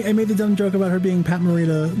I made the dumb joke about her being Pat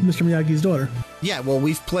Morita, Mr. Miyagi's daughter. Yeah, well,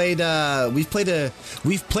 we've played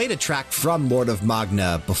a track from Lord of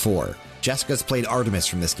Magna before. Jessica's played Artemis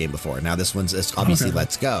from this game before. Now this one's obviously okay.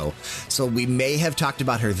 Let's Go. So we may have talked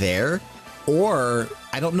about her there. Or,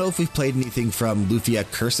 I don't know if we've played anything from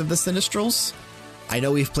Lufia Curse of the Sinistrals. I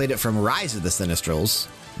know we've played it from Rise of the Sinistrals,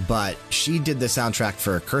 but she did the soundtrack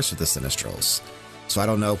for Curse of the Sinistrals. So I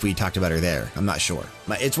don't know if we talked about her there. I'm not sure.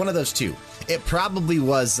 It's one of those two. It probably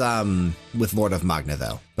was with Lord of Magna,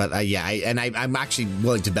 though. But I'm actually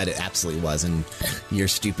willing to bet it absolutely was, and your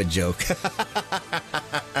stupid joke.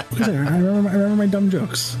 I remember my dumb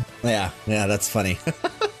jokes. Yeah, that's funny.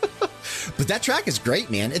 But that track is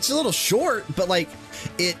great, man. It's a little short, but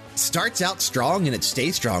it starts out strong and it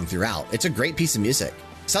stays strong throughout. It's a great piece of music.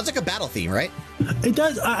 Sounds like a battle theme, right? It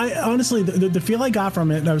does. I honestly, the feel I got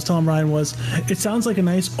from it, and I was telling Ryan, was it sounds like a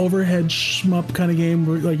nice overhead shmup kind of game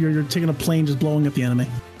where you're taking a plane just blowing up the enemy.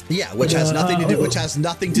 Yeah, which has nothing to do. Which has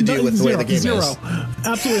nothing to do with the way the game is.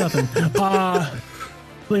 Absolutely nothing.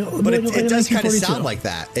 But it does kind of sound like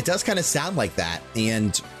that. It does kind of sound like that,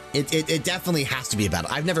 and it definitely has to be a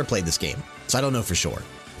battle. I've never played this game, so I don't know for sure.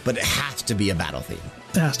 But it has to be a battle theme.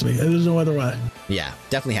 It has to be. There's no other way. Yeah,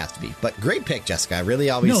 definitely has to be. But great pick, Jessica. I really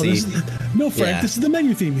always see. No, Frank, This is the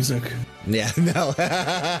menu theme music. Yeah, no.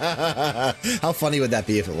 How funny would that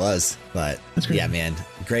be if it was? But yeah, man,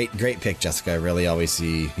 great pick, Jessica. I really always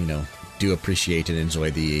see, do appreciate and enjoy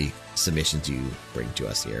the submissions you bring to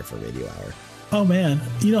us here for Radio Hour. Oh man,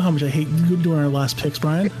 you know how much I hate doing our last picks,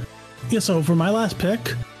 Brian. Yeah, so for my last pick,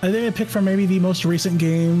 I think I picked from maybe the most recent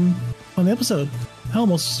game on the episode. Hell,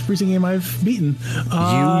 most recent game I've beaten.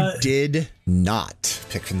 You did not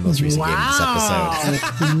pick from the most recent game of this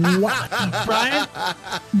episode. Wow. Brian,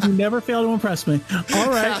 you never fail to impress me. All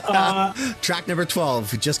right. Track number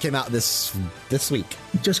 12 just came out this week.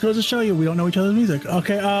 Just goes to show you we don't know each other's music.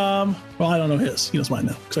 Okay. Well, I don't know his. He knows mine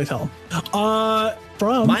now because I tell him.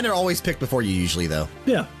 Mine are always picked before you usually, though.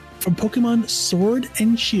 Yeah. From Pokemon Sword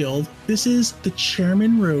and Shield, this is the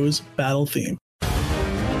Chairman Rose battle theme.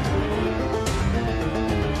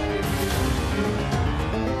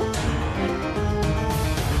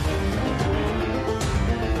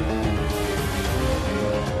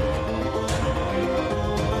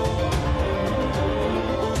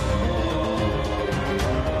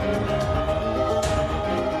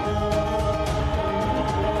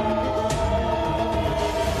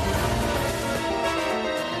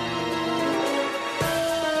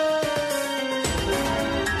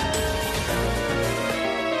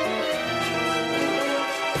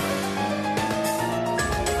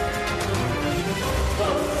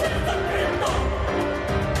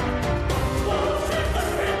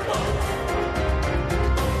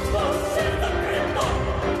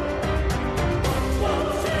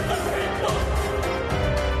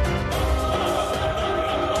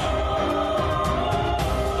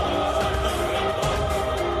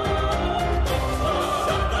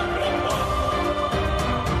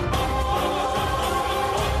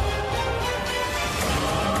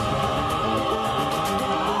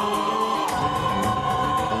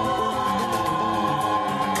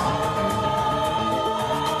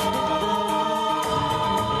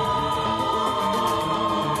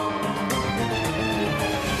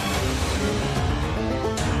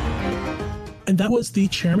 And that was the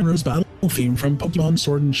Chairman Rose battle theme from Pokemon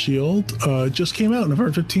Sword and Shield. Just came out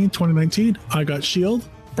November 15, 2019. I got Shield.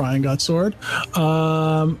 Brian got Sword.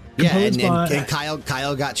 And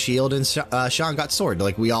Kyle got Shield and Sean got Sword.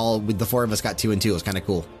 Like the four of us got 2 and 2. It was kind of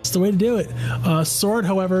cool. It's the way to do it. Sword,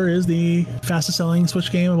 however, is the fastest selling Switch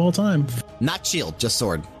game of all time. Not Shield, just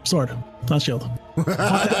Sword. Sword, not Shield.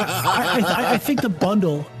 I think the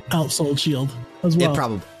bundle outsold Shield as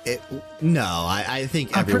well. I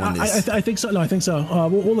think everyone is. I think so. No, I think so.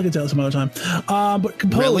 We'll look into that some other time. But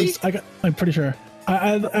composers, really? I'm pretty sure.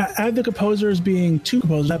 I had the composers being 2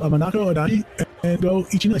 composers, Manako Adachi and Go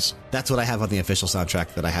Ichinose. That's what I have on the official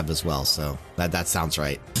soundtrack that I have as well, so that sounds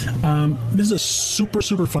right. This is a super,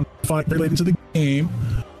 super fun fight related to the game.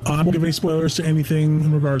 I won't give any spoilers to anything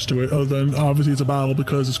in regards to it, other than obviously it's a battle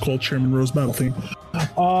because it's called Chairman Rose Battle Theme.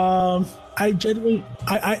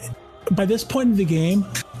 By this point in the game,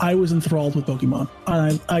 I was enthralled with Pokemon.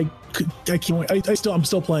 I can't wait. I'm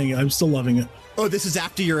still playing it. I'm still loving it. Oh, this is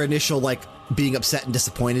after your initial being upset and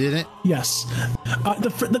disappointed in it? Yes.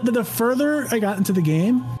 The further I got into the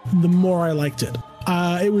game, the more I liked it.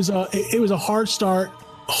 It was a hard start,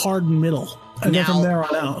 hard middle, and then from there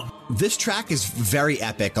on out. This track is very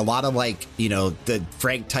epic. A lot of the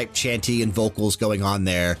Frank type chanty and vocals going on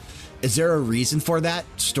there. Is there a reason for that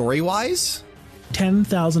story wise?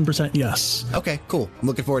 10,000% yes. Okay, cool. I'm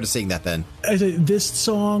looking forward to seeing that then. I say this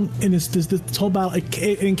song and this whole battle it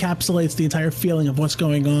encapsulates the entire feeling of what's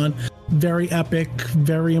going on. Very epic,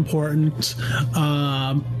 very important.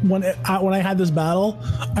 When I had this battle,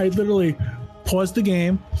 I literally paused the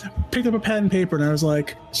game, picked up a pen and paper, and I was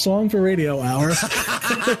like, "Song for radio hour."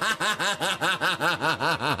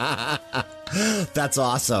 That's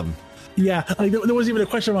awesome. Yeah, there wasn't even a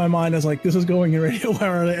question in my mind. I was like, this is going in radio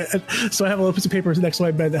hour. So I have a little piece of paper next to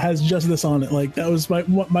my bed that has just this on it. That was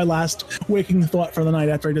my last waking thought for the night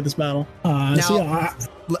after I did this battle.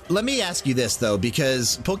 Let me ask you this, though,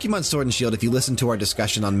 because Pokemon Sword and Shield, if you listen to our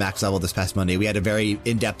discussion on Max Level this past Monday, we had a very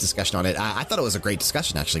in-depth discussion on it. I thought it was a great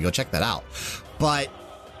discussion, actually. Go check that out. But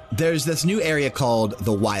there's this new area called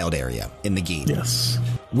the Wild Area in the game. Yes.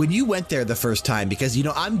 When you went there the first time, because,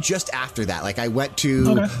 I'm just after that. I went to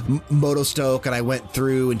Motostoke and I went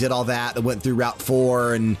through and did all that. I went through Route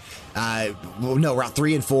 4 and, Route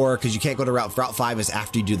 3 and 4, because you can't go to Route 5 is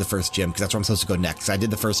after you do the first gym, because that's where I'm supposed to go next. I did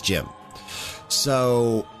the first gym.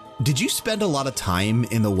 So, did you spend a lot of time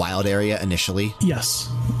in the Wild Area initially? Yes.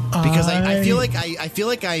 Because I feel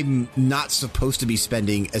like I'm not supposed to be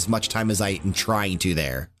spending as much time as I am trying to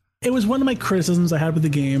there. It was one of my criticisms I had with the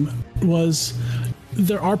game was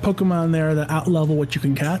there are Pokemon there that outlevel what you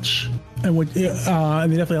can catch, and they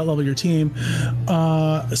definitely outlevel your team.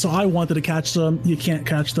 So I wanted to catch them. You can't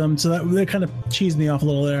catch them, so that kind of cheesed me off a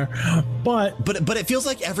little there. But it feels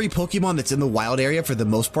like every Pokemon that's in the Wild Area, for the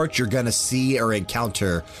most part, you're gonna see or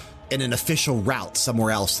encounter in an official route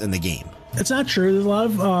somewhere else in the game. It's not true. There's a lot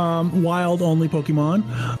of wild-only Pokemon.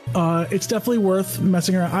 It's definitely worth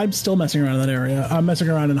messing around. I'm still messing around in that area. I'm messing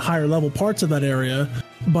around in higher-level parts of that area,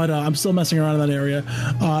 but I'm still messing around in that area.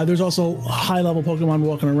 There's also high-level Pokemon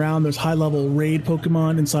walking around. There's high-level raid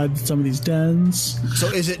Pokemon inside some of these dens. So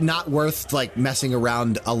is it not worth, like, messing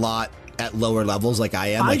around a lot at lower levels like I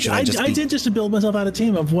am? Like, I did just to build myself out a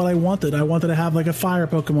team of what I wanted. I wanted to have, like, a fire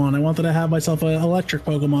Pokemon. I wanted to have myself an electric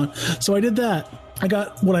Pokemon. So I did that. I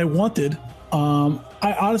got what I wanted.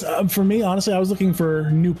 For me, honestly, I was looking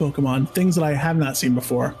for new Pokemon, things that I have not seen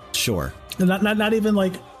before. Sure. And not even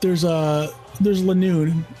like there's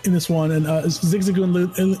Lanoon in this one, and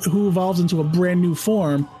Zigzagoon who evolves into a brand new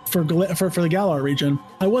form for the Galar region.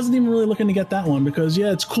 I wasn't even really looking to get that one because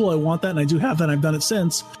it's cool. I want that, and I do have that. And I've done it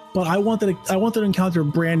since. But I wanted to encounter a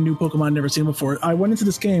brand new Pokemon I've never seen before. I went into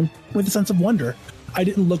this game with a sense of wonder. I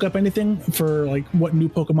didn't look up anything for like what new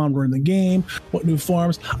Pokemon were in the game, what new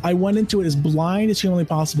forms. I went into it as blind as humanly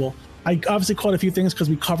possible. I obviously caught a few things because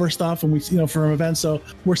we cover stuff and we, from events, so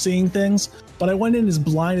we're seeing things. But I went in as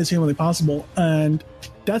blind as humanly possible, and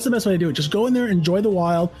that's the best way to do it. Just go in there, enjoy the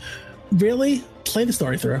wild. Really play the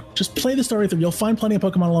story through. Just play the story through. You'll find plenty of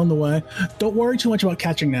Pokemon along the way. Don't worry too much about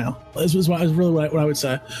catching now. Is really what I would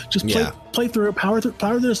say. Just play through, power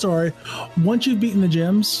through the story. Once you've beaten the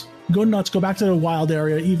gyms, go nuts, go back to the wild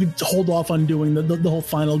area. You can hold off on doing the whole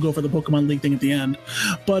final, go for the Pokemon League thing at the end.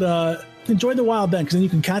 But enjoy the wild then, because then you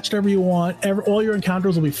can catch whatever you want. All your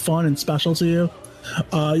encounters will be fun and special to you.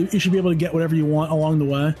 You should be able to get whatever you want along the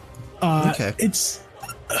way. Okay.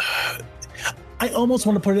 I almost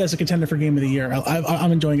want to put it as a contender for Game of the Year.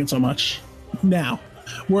 I'm enjoying it so much now.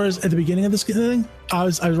 Whereas at the beginning of this thing, I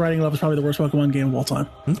was writing it up as probably the worst Pokemon game of all time.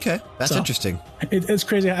 Okay, that's interesting. It's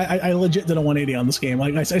crazy. I legit did a 180 on this game.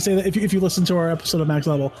 Like I say that if you listen to our episode of Max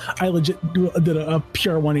Level, I legit did a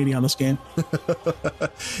pure 180 on this game.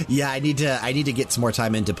 Yeah, I need to get some more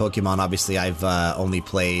time into Pokemon. Obviously, I've only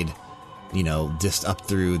played, just up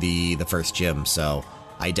through the first gym, so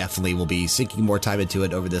I definitely will be sinking more time into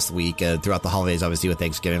it over this week. Throughout the holidays, obviously with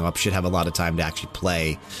Thanksgiving, I should have a lot of time to actually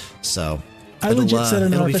play. So I legit said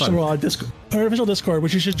in our official Discord,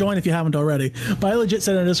 which you should join if you haven't already. But I legit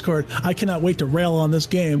said in our Discord, I cannot wait to rail on this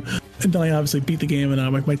game. And then I obviously beat the game,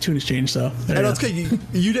 and my tune has changed. So I know it's good.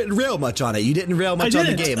 You didn't rail much on it. You didn't rail much on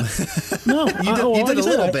the game. No, you did a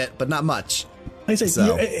little bit, but not much. I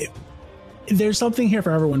say there's something here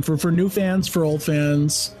for everyone. For new fans, for old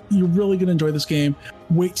fans, you're really gonna enjoy this game.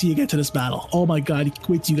 Wait till you get to this battle. Oh my god!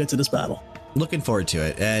 Wait till you get to this battle. Looking forward to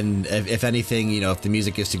it. And if anything, if the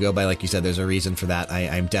music is to go by, like you said, there's a reason for that.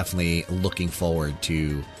 I'm definitely looking forward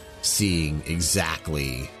to seeing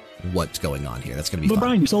exactly what's going on here. That's going to be fun. But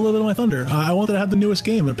Brian, you stole a little bit of my thunder. I wanted to have the newest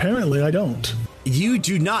game. Apparently, I don't. You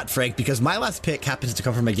do not, Frank, because my last pick happens to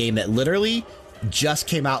come from a game that literally just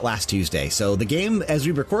came out last Tuesday. So the game, as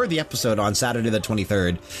we record the episode on Saturday the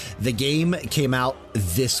 23rd, the game came out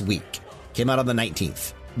this week. Came out on the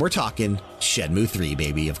 19th. We're talking Shenmue 3,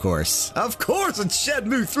 baby, of course. Of course, it's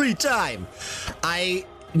Shenmue 3 time.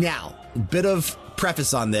 Now, bit of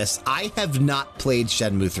preface on this. I have not played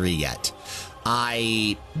Shenmue 3 yet.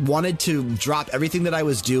 I wanted to drop everything that I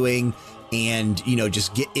was doing and,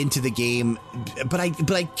 just get into the game, but I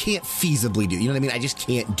can't feasibly do, what I mean? I just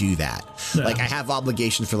can't do that. Yeah. Like, I have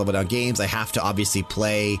obligations for Level Down Games. I have to obviously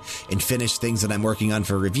play and finish things that I'm working on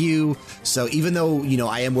for review. So even though,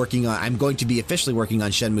 I'm going to be officially working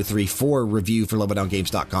on Shenmue 3 for review for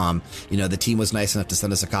leveldowngames.com. The team was nice enough to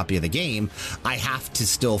send us a copy of the game. I have to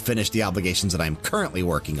still finish the obligations that I'm currently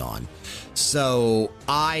working on. So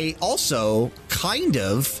I also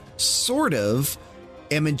sort of,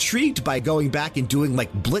 am intrigued by going back and doing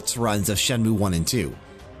like blitz runs of Shenmue 1 and 2.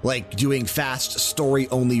 Like doing fast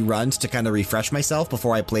story-only runs to kind of refresh myself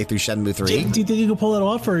before I play through Shenmue 3. Do you think you could pull it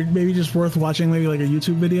off, or maybe just worth watching maybe like a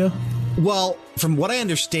YouTube video? Well, from what I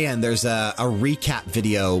understand, there's a recap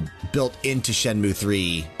video built into Shenmue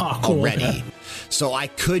 3 already. Okay. So I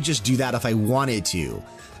could just do that if I wanted to.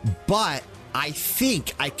 But I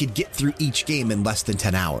think I could get through each game in less than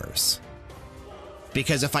 10 hours.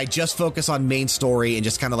 Because if I just focus on main story and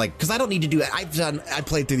just kind of like, because I don't need to do it. I've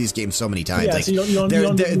played through these games so many times. Yeah, like, so you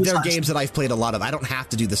don't they're games that I've played a lot of. I don't have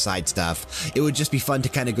to do the side stuff. It would just be fun to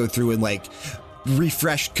kind of go through and like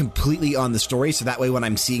refresh completely on the story. So that way when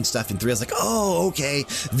I'm seeing stuff in 3, I was like, oh, okay,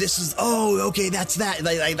 that's that.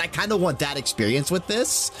 I kind of want that experience with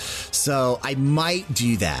this. So I might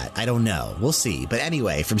do that. I don't know. We'll see. But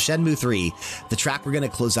anyway, from Shenmue 3, the track we're going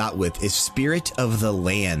to close out with is Spirit of the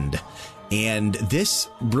Land. And this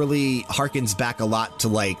really harkens back a lot to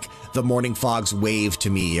like the Morning Fog's Wave to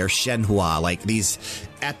me, or Shenhua, like these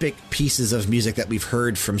epic pieces of music that we've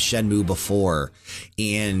heard from Shenmue before.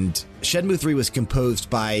 And Shenmue 3 was composed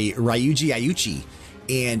by Ryuji Ayuchi.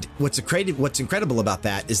 And what's incredible about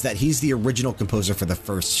that is that he's the original composer for the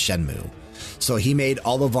first Shenmue. So he made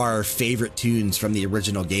all of our favorite tunes from the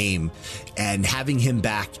original game, and having him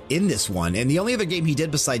back in this one. And the only other game he did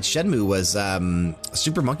besides Shenmue was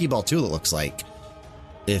Super Monkey Ball 2, it looks like.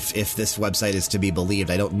 If this website is to be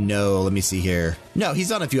believed. I don't know. Let me see here. No, he's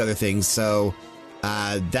done a few other things. So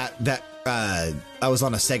I was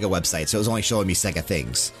on a Sega website, so it was only showing me Sega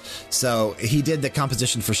things. So he did the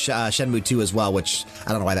composition for Shenmue 2 as well, which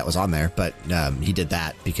I don't know why that was on there, but he did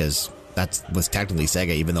that because that was technically Sega,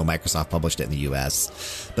 even though Microsoft published it in the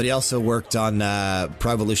US. But he also worked on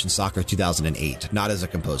Pro Evolution Soccer 2008, not as a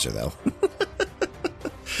composer, though.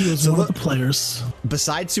 He was one of the players.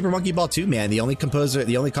 Besides Super Monkey Ball 2, man, the only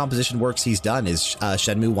composition works he's done is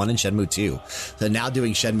Shenmue 1 and Shenmue 2. So now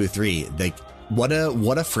doing Shenmue 3, like what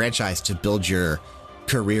a franchise to build your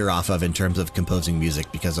career off of in terms of composing music,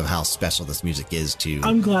 because of how special this music is to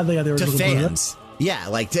I'm glad they got the original fans. Yeah,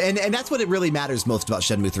 like, and that's what it really matters most about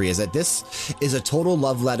Shenmue 3, is that this is a total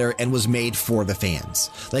love letter and was made for the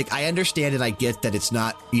fans. Like, I understand and I get that it's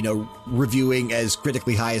not, reviewing as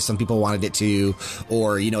critically high as some people wanted it to,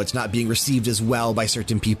 or, it's not being received as well by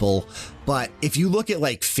certain people. But if you look at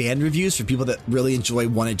like fan reviews for people that really enjoy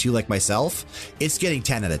 1 and 2 like myself, it's getting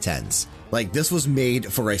 10 out of 10s. Like, this was made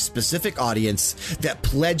for a specific audience that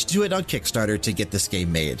pledged to it on Kickstarter to get this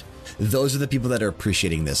game made. Those are the people that are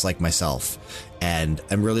appreciating this, like myself. And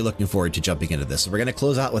I'm really looking forward to jumping into this. So we're going to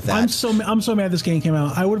close out with that. I'm so mad this game came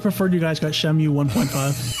out. I would have preferred you guys got Shenmue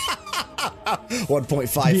 1.5.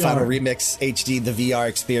 1.5 Final Remix HD, the VR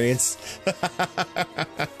experience.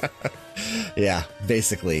 Yeah,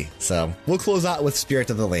 basically. So we'll close out with Spirit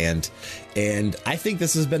of the Land. And I think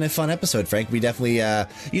this has been a fun episode, Frank. We definitely,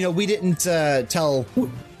 we didn't tell...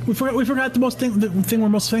 We forgot the thing we're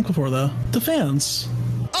most thankful for, though. The fans.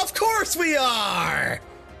 Of course we are!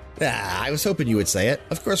 I was hoping you would say it.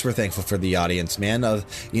 Of course we're thankful for the audience, man. Of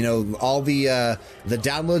all the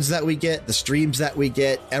downloads that we get, the streams that we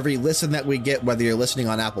get, every listen that we get, whether you're listening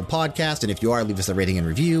on Apple Podcast, and if you are, leave us a rating and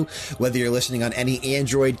review, whether you're listening on any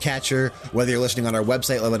Android catcher, whether you're listening on our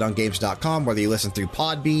website, leveldowngames.com, whether you listen through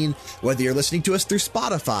Podbean, whether you're listening to us through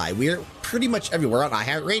Spotify. We're pretty much everywhere. We're on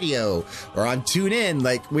iHeartRadio, we're on TuneIn,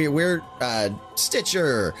 like we're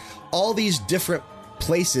Stitcher, all these different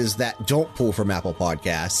places that don't pull from Apple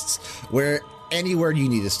Podcasts, where anywhere you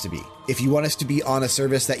need us to be. If you want us to be on a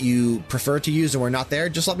service that you prefer to use and we're not there,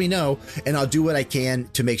 just let me know, and I'll do what I can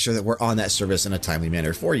to make sure that we're on that service in a timely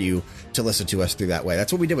manner for you to listen to us through that way.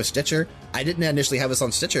 That's what we did with Stitcher. I didn't initially have us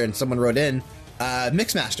on Stitcher, and someone wrote in,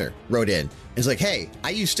 Mixmaster wrote in. It's like, hey, I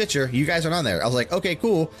use Stitcher. You guys aren't on there. I was like, okay,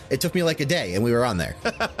 cool. It took me like a day, and we were on there.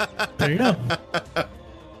 There you go.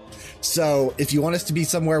 So if you want us to be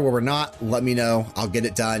somewhere where we're not, let me know. I'll get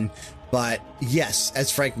it done. But yes,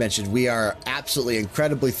 as Frank mentioned, we are absolutely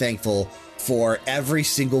incredibly thankful for every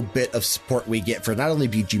single bit of support we get for not only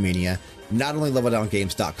BG Mania, not only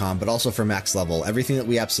leveldowngames.com, but also for Max Level. Everything that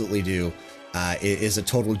we absolutely do is a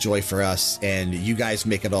total joy for us, and you guys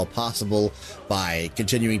make it all possible by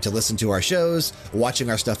continuing to listen to our shows, watching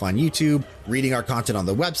our stuff on YouTube, reading our content on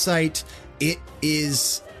the website. It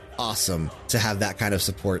is awesome to have that kind of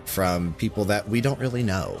support from people that we don't really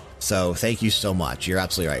know. So thank you so much. You're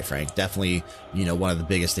absolutely right, Frank. Definitely, one of the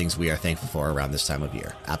biggest things we are thankful for around this time of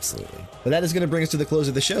year. Absolutely. But that is going to bring us to the close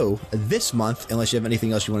of the show this month, unless you have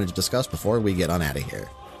anything else you wanted to discuss before we get on out of here.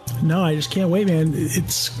 No, I just can't wait, man.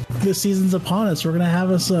 The season's upon us. We're going to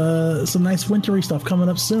have us some nice wintry stuff coming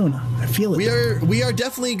up soon. I feel it. We are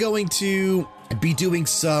definitely going to be doing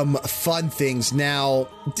some fun things now.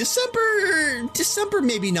 December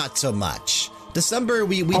maybe not so much. December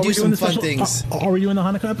we do some fun things. Are we doing the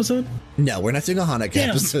Hanukkah episode? No, we're not doing a Hanukkah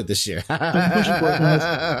episode this year. But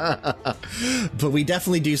we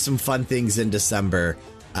definitely do some fun things in December.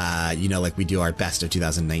 Like we do our best of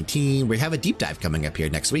 2019. We have a deep dive coming up here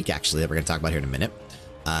next week, actually, that we're going to talk about here in a minute.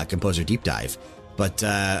 Composer deep dive. But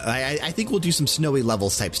I think we'll do some snowy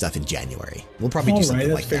levels type stuff in January. We'll probably do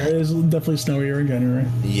something like that. It's definitely snowier in January.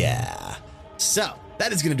 Yeah. So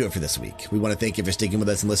that is going to do it for this week. We want to thank you for sticking with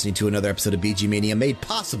us and listening to another episode of BG Mania, made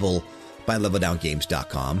possible by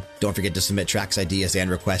leveldowngames.com. Don't forget to submit tracks, ideas, and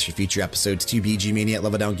requests for future episodes to bgmania at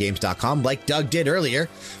leveldowngames.com, like Doug did earlier.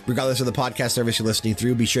 Regardless of the podcast service you're listening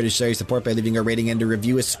through, be sure to show your support by leaving a rating and a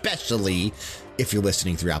review, especially if you're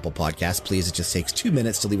listening through Apple Podcasts. Please, it just takes 2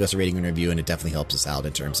 minutes to leave us a rating and review, and it definitely helps us out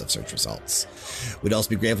in terms of search results. We'd also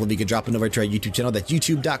be grateful if you could drop on over to our YouTube channel. That's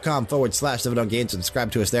youtube.com/leveldowngames.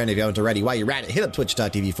 Subscribe to us there, and if you haven't already, while you're at it, hit up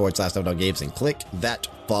twitch.tv/leveldowngames and click that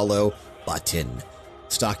follow button.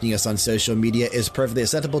 Stalking us on social media is perfectly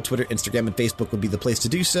acceptable. Twitter, Instagram, and Facebook would be the place to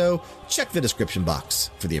do so. Check the description box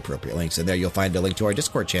for the appropriate links. And there you'll find a link to our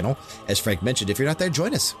Discord channel. As Frank mentioned, if you're not there,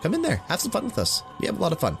 join us. Come in there. Have some fun with us. We have a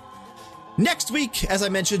lot of fun. Next week, as I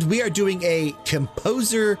mentioned, we are doing a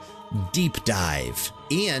composer deep dive.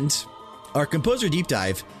 And our composer deep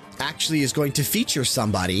dive actually is going to feature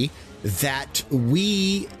somebody that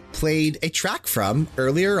we played a track from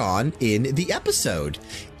earlier on in the episode.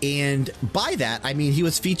 And by that, I mean he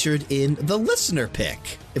was featured in the listener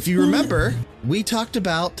pick. If you remember, we talked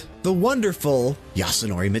about the wonderful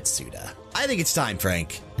Yasunori Mitsuda. I think it's time,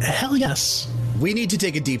 Frank. Hell yes. We need to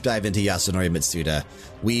take a deep dive into Yasunori Mitsuda.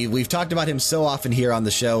 We've talked about him so often here on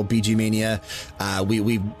the show, BG Mania.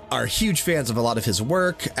 We are huge fans of a lot of his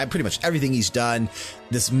work and pretty much everything he's done.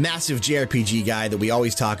 This massive JRPG guy that we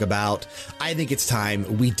always talk about. I think it's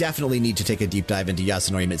time. We definitely need to take a deep dive into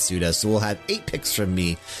Yasunori Mitsuda. So we'll have 8 picks from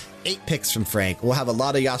me, 8 picks from Frank. We'll have a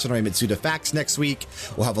lot of Yasunori Mitsuda facts next week.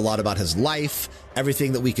 We'll have a lot about his life.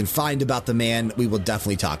 Everything that we can find about the man, we will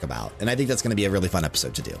definitely talk about. And I think that's going to be a really fun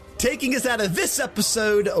episode to do. Taking us out of this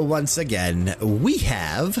episode, once again, we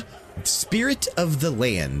have Spirit of the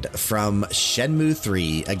Land from Shenmue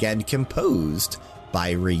 3, again composed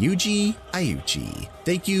by Ryuji Ayuchi.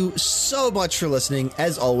 Thank you so much for listening,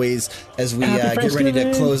 as always, as we get ready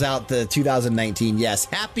to close out the 2019. Yes,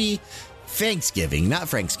 happy Thanksgiving, not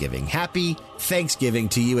Franksgiving. Happy Thanksgiving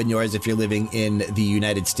to you and yours if you're living in the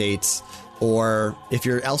United States. Or if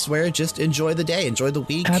you're elsewhere, just enjoy the day, enjoy the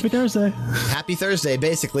week. Happy Thursday. Happy Thursday,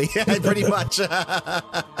 basically. Pretty much.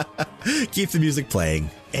 Keep the music playing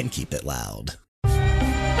and keep it loud.